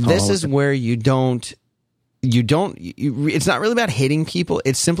don't know what it's called. This is where it's not really about hating people.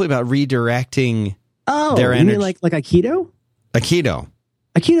 It's simply about redirecting their energy. You mean like Aikido? Aikido.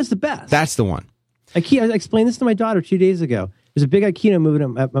 Aikido's the best. That's the one. Aikido, I explained this to my daughter 2 days ago. There's a big Aikido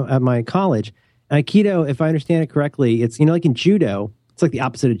movement at my college. Aikido, if I understand it correctly, it's, like in judo, it's like the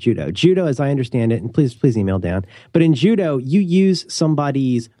opposite of judo. Judo, as I understand it, and please email down, but in judo, you use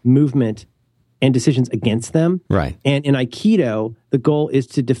somebody's movement and decisions against them. Right. And in Aikido, the goal is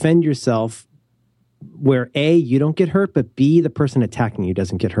to defend yourself where A, you don't get hurt, but B, the person attacking you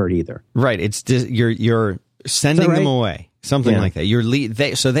doesn't get hurt either. Right. It's you're sending them away. Something like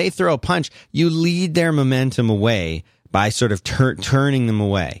that. So they throw a punch. You lead their momentum away by sort of turning them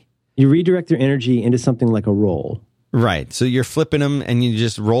away. You redirect their energy into something like a roll. Right. So you're flipping them and you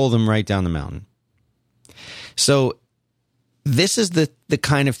just roll them right down the mountain. So this is the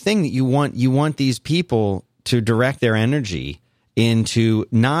kind of thing that you want. You want these people to direct their energy into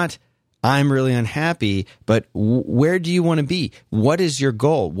not, I'm really unhappy, but where do you want to be? What is your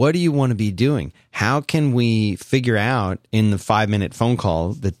goal? What do you want to be doing? How can we figure out in the 5-minute phone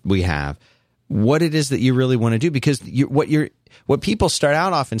call that we have what it is that you really want to do? Because what people start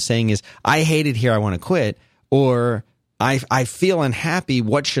out often saying is, I hate it here, I want to quit, or I feel unhappy,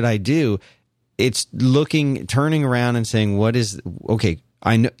 what should I do? It's turning around and saying, okay,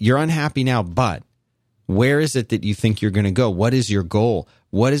 I know you're unhappy now, but where is it that you think you're going to go? What is your goal?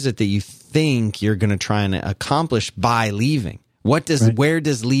 What is it that you think you're going to try and accomplish by leaving? Where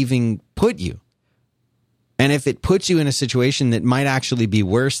does leaving put you? And if it puts you in a situation that might actually be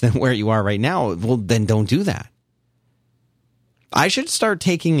worse than where you are right now, well, then don't do that. I should start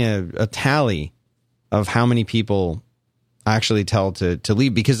taking a tally of how many people actually tell to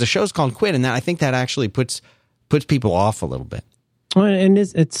leave, because the show's called Quit, and I think that actually puts people off a little bit. Well, and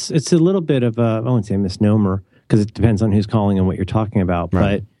it's a little bit of I wouldn't say a misnomer, because it depends on who's calling and what you're talking about.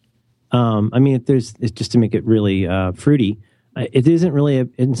 Right. But I mean, it's just to make it really fruity. It isn't really.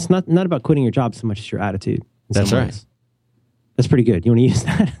 It's not about quitting your job so much as your attitude. That's right. That's pretty good. You want to use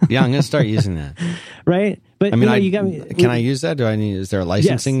that? Yeah, I'm going to start using that. Right. But I mean, you got me. Can I use that? Is there a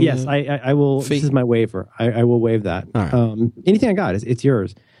licensing? Yes. I will. Fee? This is my waiver. I will waive that. All right. Anything I got, it's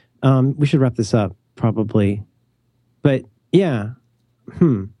yours. We should wrap this up probably. But yeah.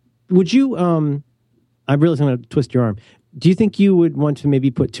 Would you? I really going to twist your arm. Do you think you would want to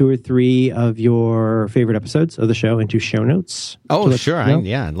maybe put 2 or 3 of your favorite episodes of the show into show notes? Oh, sure.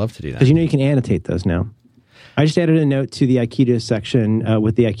 I'd love to do that. Because you can annotate those now. I just added a note to the Aikido section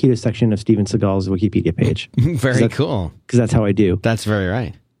with the Aikido section of Steven Seagal's Wikipedia page. Very cool. Because that's how I do. That's very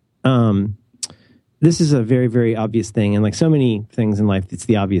right. This is a very, very obvious thing. And like so many things in life, it's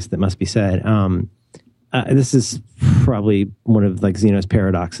the obvious that must be said. This is probably one of like Zeno's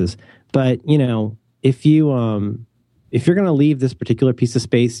paradoxes. But, if you're going to leave this particular piece of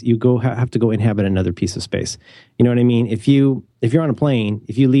space, you have to go inhabit another piece of space. You know what I mean? If you're on a plane,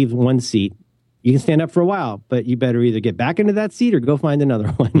 if you leave one seat, you can stand up for a while, but you better either get back into that seat or go find another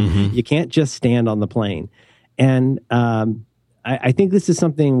one. Mm-hmm. You can't just stand on the plane. And I think this is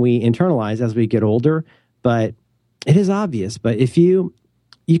something we internalize as we get older, but it is obvious. But if you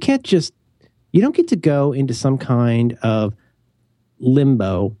don't get to go into some kind of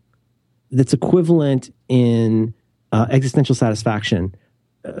limbo that's equivalent in existential satisfaction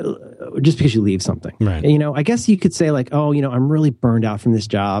just because you leave something. Right. And, I guess you could say like, oh, I'm really burned out from this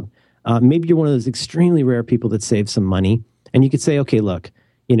job. Maybe you're one of those extremely rare people that save some money, and you could say, okay, look,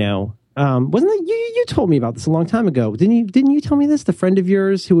 wasn't that you told me about this a long time ago? Didn't you tell me this? The friend of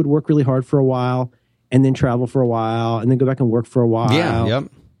yours who would work really hard for a while and then travel for a while and then go back and work for a while. Yeah.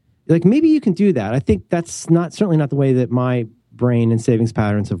 Yep. Like maybe you can do that. I think that's certainly not the way that my brain and savings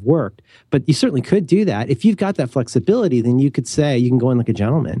patterns have worked, but you certainly could do that. If you've got that flexibility, then you could say, you can go in like a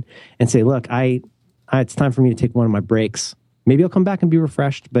gentleman and say, look, it's time for me to take one of my breaks. Maybe I'll come back and be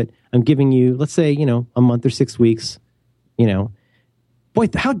refreshed, but I'm giving you, let's say, a month or 6 weeks, Boy,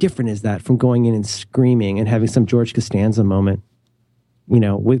 how different is that from going in and screaming and having some George Costanza moment,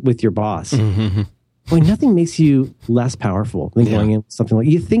 with your boss? Mm-hmm. Boy, nothing makes you less powerful than going in with something like,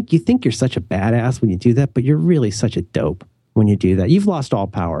 you think you're such a badass when you do that, but you're really such a dope when you do that. You've lost all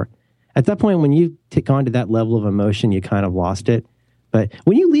power. At that point, when you take on to that level of emotion, you kind of lost it. But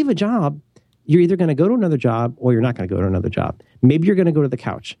when you leave a job, you're either going to go to another job or you're not going to go to another job. Maybe you're going to go to the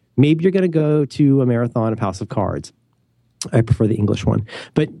couch. Maybe you're going to go to a marathon of House of Cards. I prefer the English one.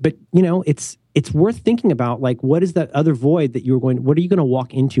 But it's worth thinking about, like, what is that other void that what are you going to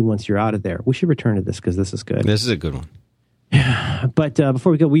walk into once you're out of there? We should return to this because this is good. This is a good one. But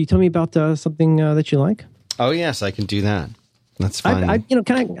before we go, will you tell me about something that you like? Oh, yes, I can do that. That's fine. I got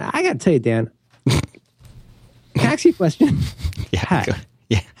to tell you, Dan, can I ask you a question? Yeah. Hi.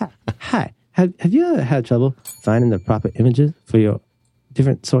 Yeah. Hi. Have you ever had trouble finding the proper images for your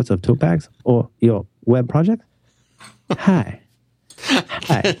different sorts of tote bags or your web project? Hi.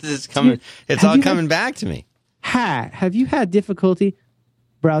 It's coming. It's all coming back to me. Hi. Have you had difficulty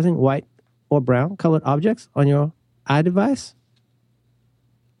browsing white or brown colored objects on your iDevice?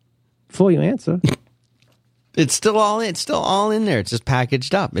 Before you answer, it's still all in there. It's just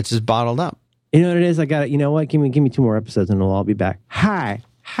packaged up. It's just bottled up. You know what it is? I got it. You know what? Give me 2 more episodes and I'll be back. Hi.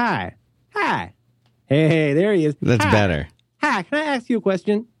 Hey, there he is. That's better. Hi. Can I ask you a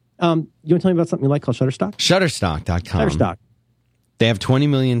question? You want to tell me about something you like called Shutterstock? Shutterstock.com. Shutterstock. They have 20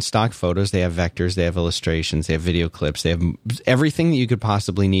 million stock photos. They have vectors. They have illustrations. They have video clips. They have everything that you could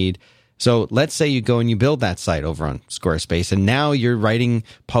possibly need. So let's say you go and you build that site over on Squarespace, and now you're writing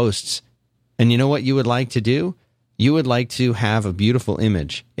posts. And you know what you would like to do? You would like to have a beautiful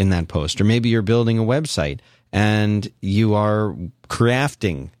image in that post. Or maybe you're building a website and you are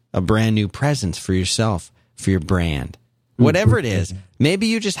crafting a brand new presence for yourself, for your brand. Whatever it is. Maybe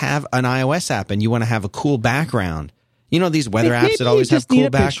you just have an iOS app and you want to have a cool background. You know these weather apps that always have cool backgrounds. Maybe you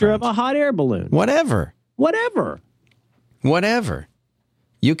just need a picture of a hot air balloon. Whatever.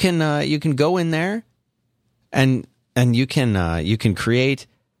 You can go in there and you can create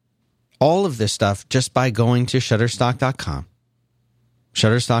all of this stuff just by going to Shutterstock.com.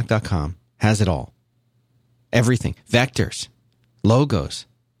 Shutterstock.com has it all. Everything. Vectors. Logos.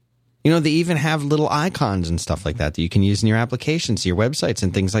 You know, they even have little icons and stuff like that you can use in your applications, your websites,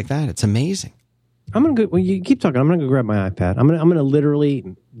 and things like that. It's amazing. I'm gonna go. Well, you keep talking. I'm gonna go grab my iPad. I'm gonna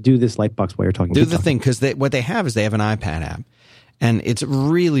literally do this Lightbox while you're talking. Do the thing, because what they have is they have an iPad app, and it's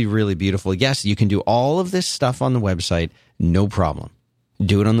really, really beautiful. Yes, you can do all of this stuff on the website, no problem.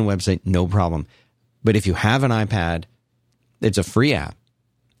 Do it on the website, no problem. But if you have an iPad, it's a free app,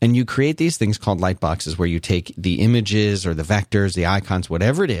 and you create these things called Lightboxes, where you take the images or the vectors, the icons,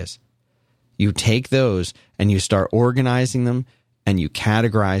 whatever it is. You take those and you start organizing them and you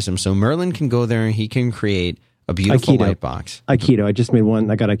categorize them. So Merlin can go there and he can create a beautiful Lightbox. Aikido. I just made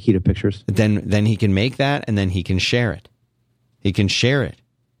one. I got Aikido pictures. Then he can make that and then he can share it. He can share it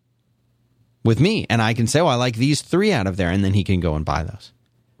with me. And I can say, I like these 3 out of there. And then he can go and buy those.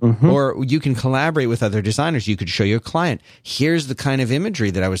 Mm-hmm. Or you can collaborate with other designers. You could show your client, here's the kind of imagery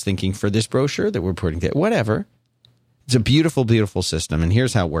that I was thinking for this brochure that we're putting together. Whatever. It's a beautiful, beautiful system. And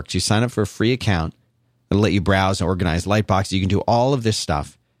here's how it works. You sign up for a free account. It'll let you browse and organize Lightbox. You can do all of this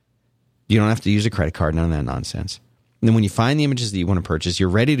stuff. You don't have to use a credit card, none of that nonsense. And then when you find the images that you want to purchase, you're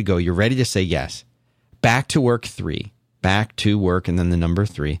ready to go. You're ready to say yes. Back to work 3. Back to work and then the number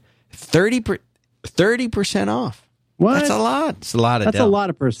 3. 30% off. What? That's a lot. It's a lot of That's a lot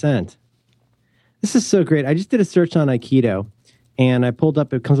of percent. This is so great. I just did a search on Aikido. And I pulled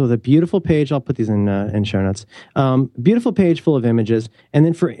up, it comes with a beautiful page. I'll put these in show notes. Beautiful page full of images. And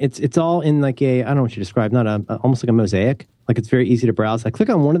then it's all in like I don't know what you describe, almost like a mosaic. Like it's very easy to browse. I click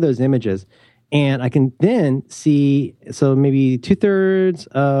on one of those images and I can then see, so maybe 2/3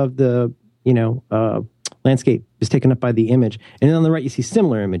 of the, landscape is taken up by the image. And then on the right, you see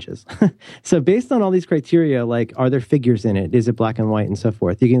similar images. So based on all these criteria, like are there figures in it? Is it black and white and so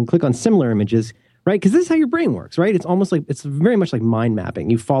forth? You can click on similar images. Right? Because this is how your brain works, right? It's almost like, it's very much like mind mapping.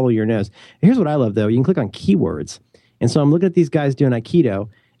 You follow your nose. Here's what I love, though. You can click on keywords. And so I'm looking at these guys doing Aikido,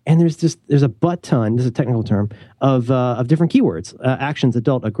 and there's a butt ton, this is a technical term, of different keywords. Actions,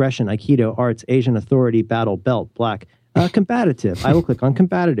 adult, aggression, Aikido, arts, Asian authority, battle, belt, black, combative. I will click on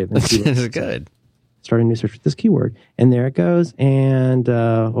combative. This is good. Start a new search with this keyword. And there it goes. And,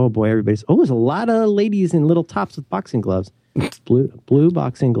 oh boy, there's a lot of ladies in little tops with boxing gloves. Blue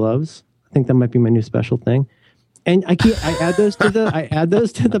boxing gloves. I think that might be my new special thing. And I add those to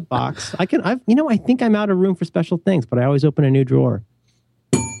the box. I think I'm out of room for special things, but I always open a new drawer.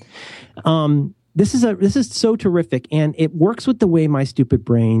 This is so terrific, and it works with the way my stupid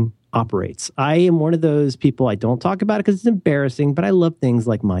brain operates. I am one of those people, I don't talk about it because it's embarrassing, but I love things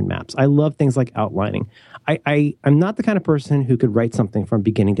like mind maps. I love things like outlining. I'm not the kind of person who could write something from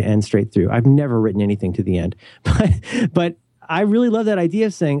beginning to end straight through. I've never written anything to the end, but I really love that idea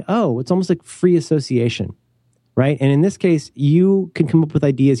of saying, it's almost like free association, right? And in this case, you can come up with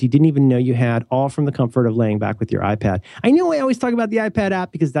ideas you didn't even know you had, all from the comfort of laying back with your iPad. I know I always talk about the iPad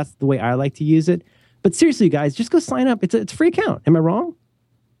app because that's the way I like to use it. But seriously, guys, just go sign up. It's a free account. Am I wrong?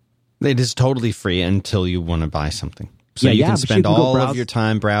 It is totally free until you want to buy something. So you can spend all of your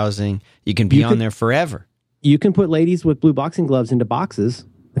time browsing. You can be on there forever. You can put ladies with blue boxing gloves into boxes.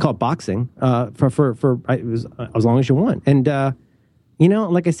 They call it boxing for as long as you want. And,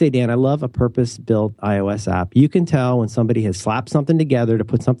 like I say, Dan, I love a purpose-built iOS app. You can tell when somebody has slapped something together to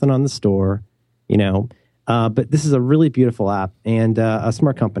put something on the store, but this is a really beautiful app and a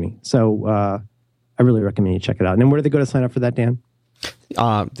smart company. So I really recommend you check it out. And then where do they go to sign up for that, Dan?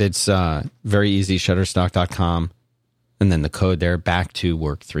 It's very easy, Shutterstock.com. And then the code there, back to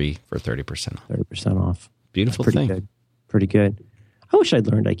work 3 for 30% off. 30% off. Beautiful Pretty thing. good. Pretty good. I wish I'd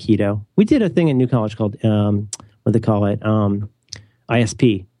learned Aikido. We did a thing at New College called, what they call it,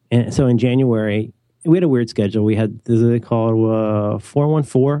 ISP. And so in January, we had a weird schedule. We had, they call it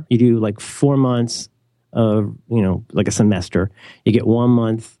 414. You do like 4 months of, like a semester. You get 1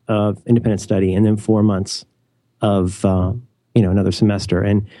 month of independent study and then 4 months of, another semester.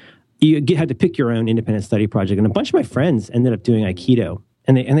 And you had to pick your own independent study project. And a bunch of my friends ended up doing Aikido,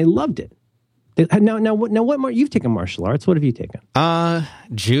 and they loved it. Now, what you've taken martial arts? What have you taken?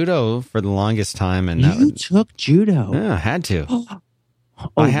 Judo for the longest time, and you took judo. Yeah, I had to.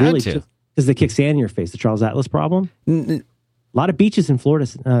 I had really? to. Because they kick sand in your face. The Charles Atlas problem. A lot of beaches in Florida,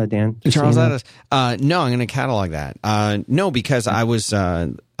 Dan. Charles Atlas. No, I'm going to catalog that. No, because I was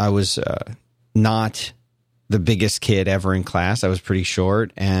not the biggest kid ever in class. I was pretty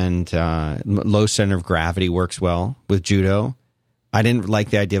short, and low center of gravity works well with judo. I didn't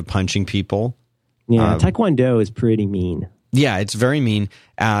like the idea of punching people. Yeah, Taekwondo is pretty mean. Yeah, it's very mean.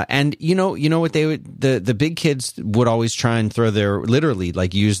 And you know what they would, the big kids would always try and throw literally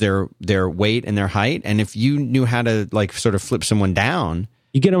use their weight and their height. And if you knew how to sort of flip someone down,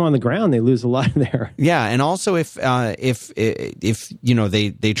 you get them on the ground, they lose a lot there. Yeah, and also if they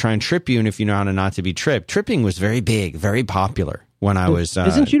try and trip you, and if you know how to not to be tripped, tripping was very big, very popular when I was.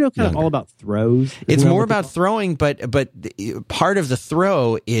 Isn't judo kind of all about throws? It's more about throwing, but part of the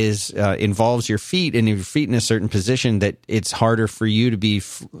throw is involves your feet, and if your feet in a certain position that it's harder for you to be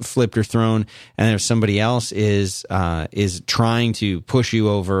flipped or thrown, and if somebody else is trying to push you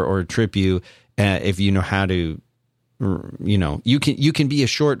over or trip you, if you know how to. You can be a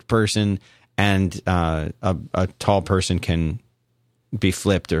short person, and a tall person can be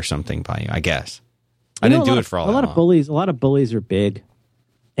flipped or something by you, I guess. I didn't do it for all that long. A lot of bullies are big,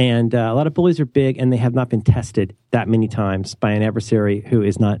 and they have not been tested that many times by an adversary who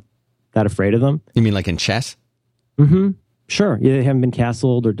is not that afraid of them. You mean like in chess? Mm-hmm. Sure. Yeah, they haven't been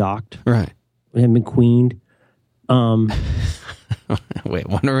castled or docked. Right. They haven't been queened. Wait,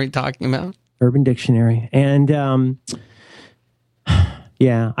 what are we talking about? Urban Dictionary. And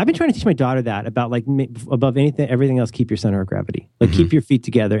yeah, I've been trying to teach my daughter that about above everything else, keep your center of gravity. Keep your feet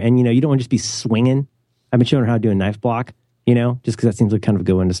together. And, you don't want to just be swinging. I've been showing her how to do a knife block, just because that seems like kind of a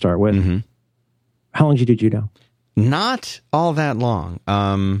good one to start with. Mm-hmm. How long did you do judo? Not all that long.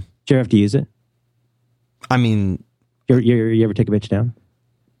 Did you ever have to use it? I mean... You ever take a bitch down?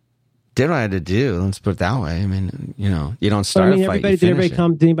 Did what I had to do. Let's put it that way. I mean, you don't start a fight. Did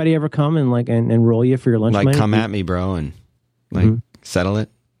anybody ever come and roll you for your lunch money? Come at me, bro, and settle it?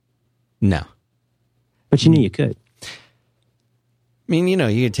 No. But you knew you could. I mean, you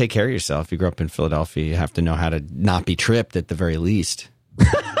can take care of yourself. You grew up in Philadelphia. You have to know how to not be tripped at the very least.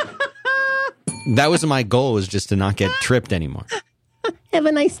 That was my goal, was just to not get tripped anymore. Have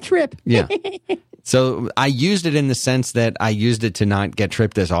a nice trip. Yeah. So I used it in the sense that I used it to not get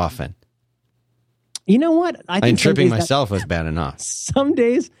tripped as often. You know what? I think tripping myself was bad enough. Some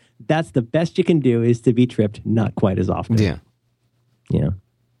days, that's the best you can do, is to be tripped not quite as often. Yeah. Yeah.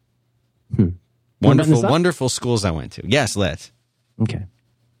 Wonderful schools I went to. Yes, let's. Okay.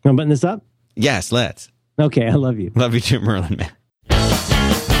 Want to button this up? Yes, let's. Okay, I love you. Love you too, Merlin, man.